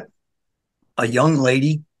story that a young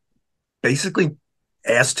lady basically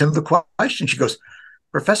asked him the question. She goes,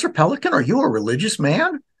 "Professor Pelikan, are you a religious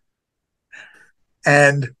man?"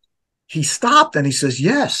 And he stopped and he says,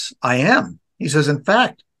 "Yes, I am." He says, "In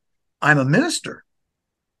fact, I'm a minister.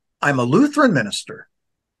 I'm a Lutheran minister."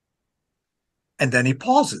 And then he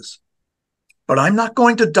pauses. "But I'm not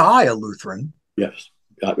going to die a Lutheran." Yes.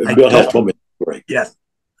 I Bill has don't. told me the story. Yes.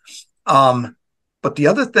 But the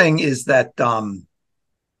other thing is that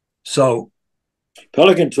so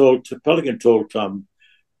Pelikan told Tom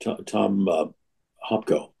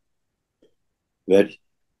Hopko that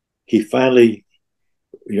he finally,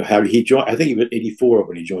 how he joined. I think he was 84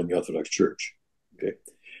 when he joined the Orthodox Church. Okay,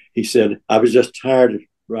 he said, "I was just tired of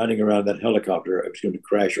riding around that helicopter. I was going to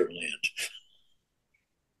crash or land."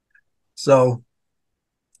 so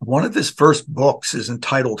one of his first books is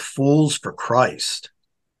entitled "Fools for Christ,"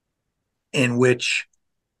 in which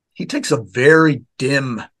he takes a very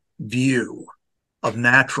dim view of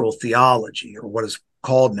natural theology, or what is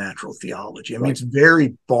called natural theology. I mean, it's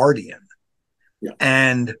very Bardian. Yeah.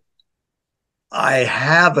 And I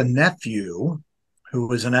have a nephew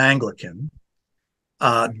who is an Anglican,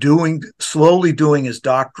 slowly doing his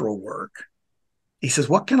doctoral work. He says,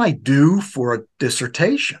 "What can I do for a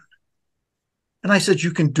dissertation?" And I said,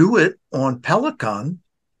 "You can do it on Pelikan,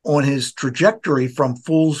 on his trajectory from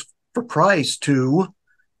Fools for Christ to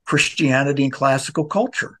Christianity and classical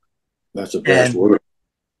culture." That's a vast word.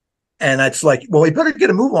 And it's like, well, he better get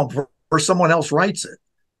a move on before someone else writes it.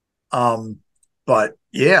 But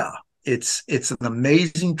yeah, it's an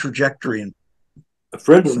amazing trajectory. And a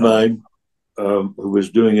friend of mine who was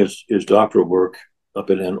doing his doctoral work up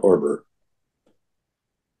in Ann Arbor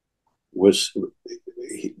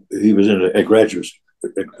he was in the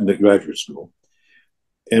graduate school,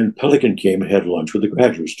 and Pelikan came and had lunch with the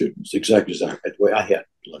graduate students, exactly the way I had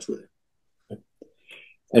lunch with him.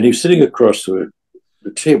 And he was sitting across the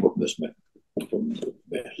table from this man,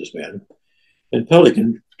 and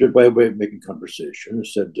Pelikan, by way of making conversation,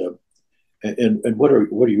 said, "And what are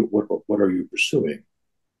you pursuing?"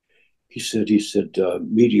 He said,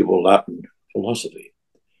 medieval Latin philosophy.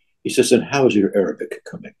 He says, "And how is your Arabic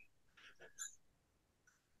coming?"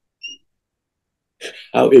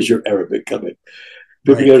 How is your Arabic coming?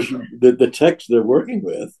 Because the texts they're working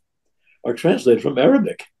with are translated from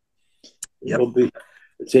Arabic. Yep. Well,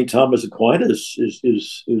 St. Thomas Aquinas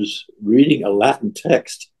is reading a Latin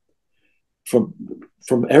text from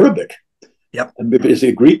Arabic. Yep. And it's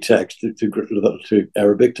a Greek text to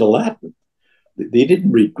Arabic to Latin. They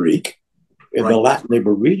didn't read Greek. In the Latin they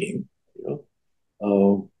were reading,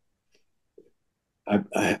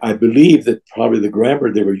 I believe that probably the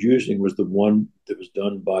grammar they were using was the one that was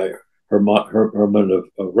done by Herman of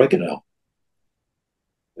Reichenau,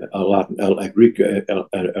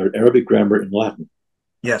 an Arabic grammar in Latin.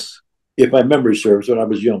 Yes. If my memory serves, but I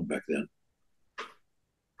was young back then.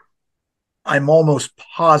 I'm almost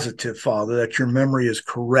positive, Father, that your memory is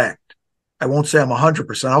correct. I won't say I'm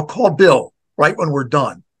 100%. I'll call Bill right when we're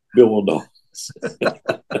done. Bill will know.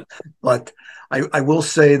 But I will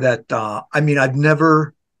say that,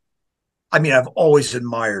 I've always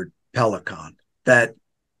admired Pelikan, that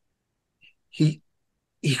he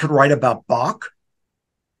could write about Bach,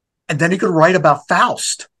 and then he could write about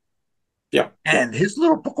Faust. Yeah. And his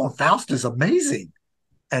little book on Faust is amazing.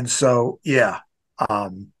 And so, yeah.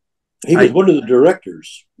 He was one of the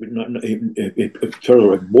directors,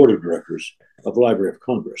 a board of directors of the Library of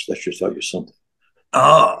Congress. That should tell you something.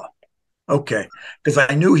 Okay. Because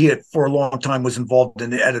I knew he had, for a long time, was involved in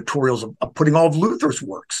the editorials of putting all of Luther's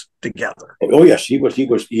works together. Oh yes, he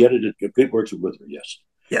edited good works of Luther. Yes.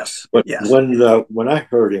 Yes. But yes. when I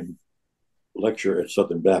heard him lecture at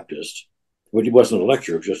Southern Baptist, well, he wasn't a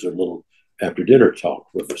lecture; it was just a little after dinner talk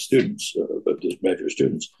with the students, the graduate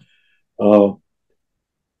students.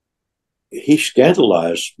 He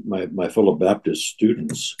scandalized my fellow Baptist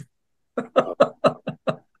students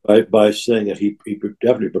by saying that he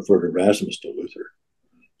definitely preferred Erasmus to Luther,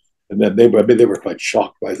 and then they were quite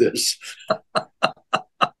shocked by this.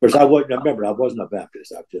 Because I wasn't a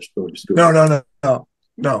Baptist. I was just going to school.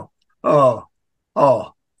 No.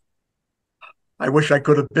 Oh. I wish I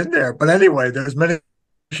could have been there. But anyway, there's many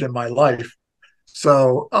in my life.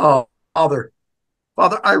 So, Father,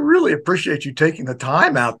 Father, I really appreciate you taking the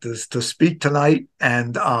time out to speak tonight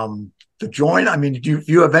and to join. I mean, if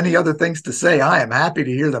you have any other things to say, I am happy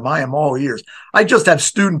to hear them. I am all ears. I just have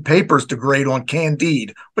student papers to grade on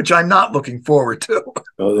Candide, which I'm not looking forward to.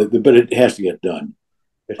 Oh, but it has to get done.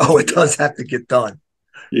 It does have to get done.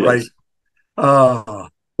 Yes. Right.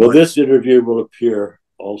 Well, this interview will appear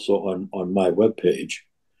also on my webpage.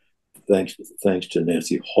 Thanks to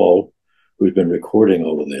Nancy Hall, who's been recording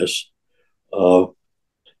all of this.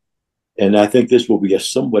 And I think this will be a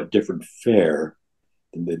somewhat different fare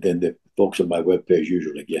than the folks on my webpage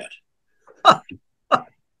usually get.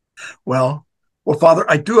 Well, Father,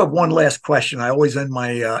 I do have one last question. I always end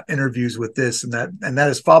my interviews with this, and that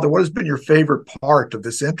is, Father, what has been your favorite part of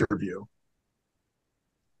this interview?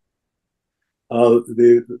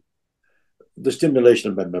 The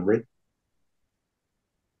stimulation of my memory.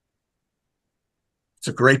 It's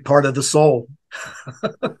a great part of the soul.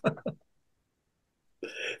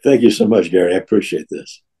 Thank you so much, Gary. I appreciate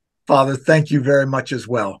this. Father, thank you very much as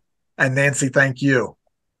well. And Nancy, thank you.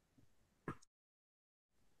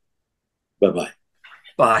 Bye-bye.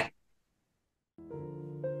 Bye.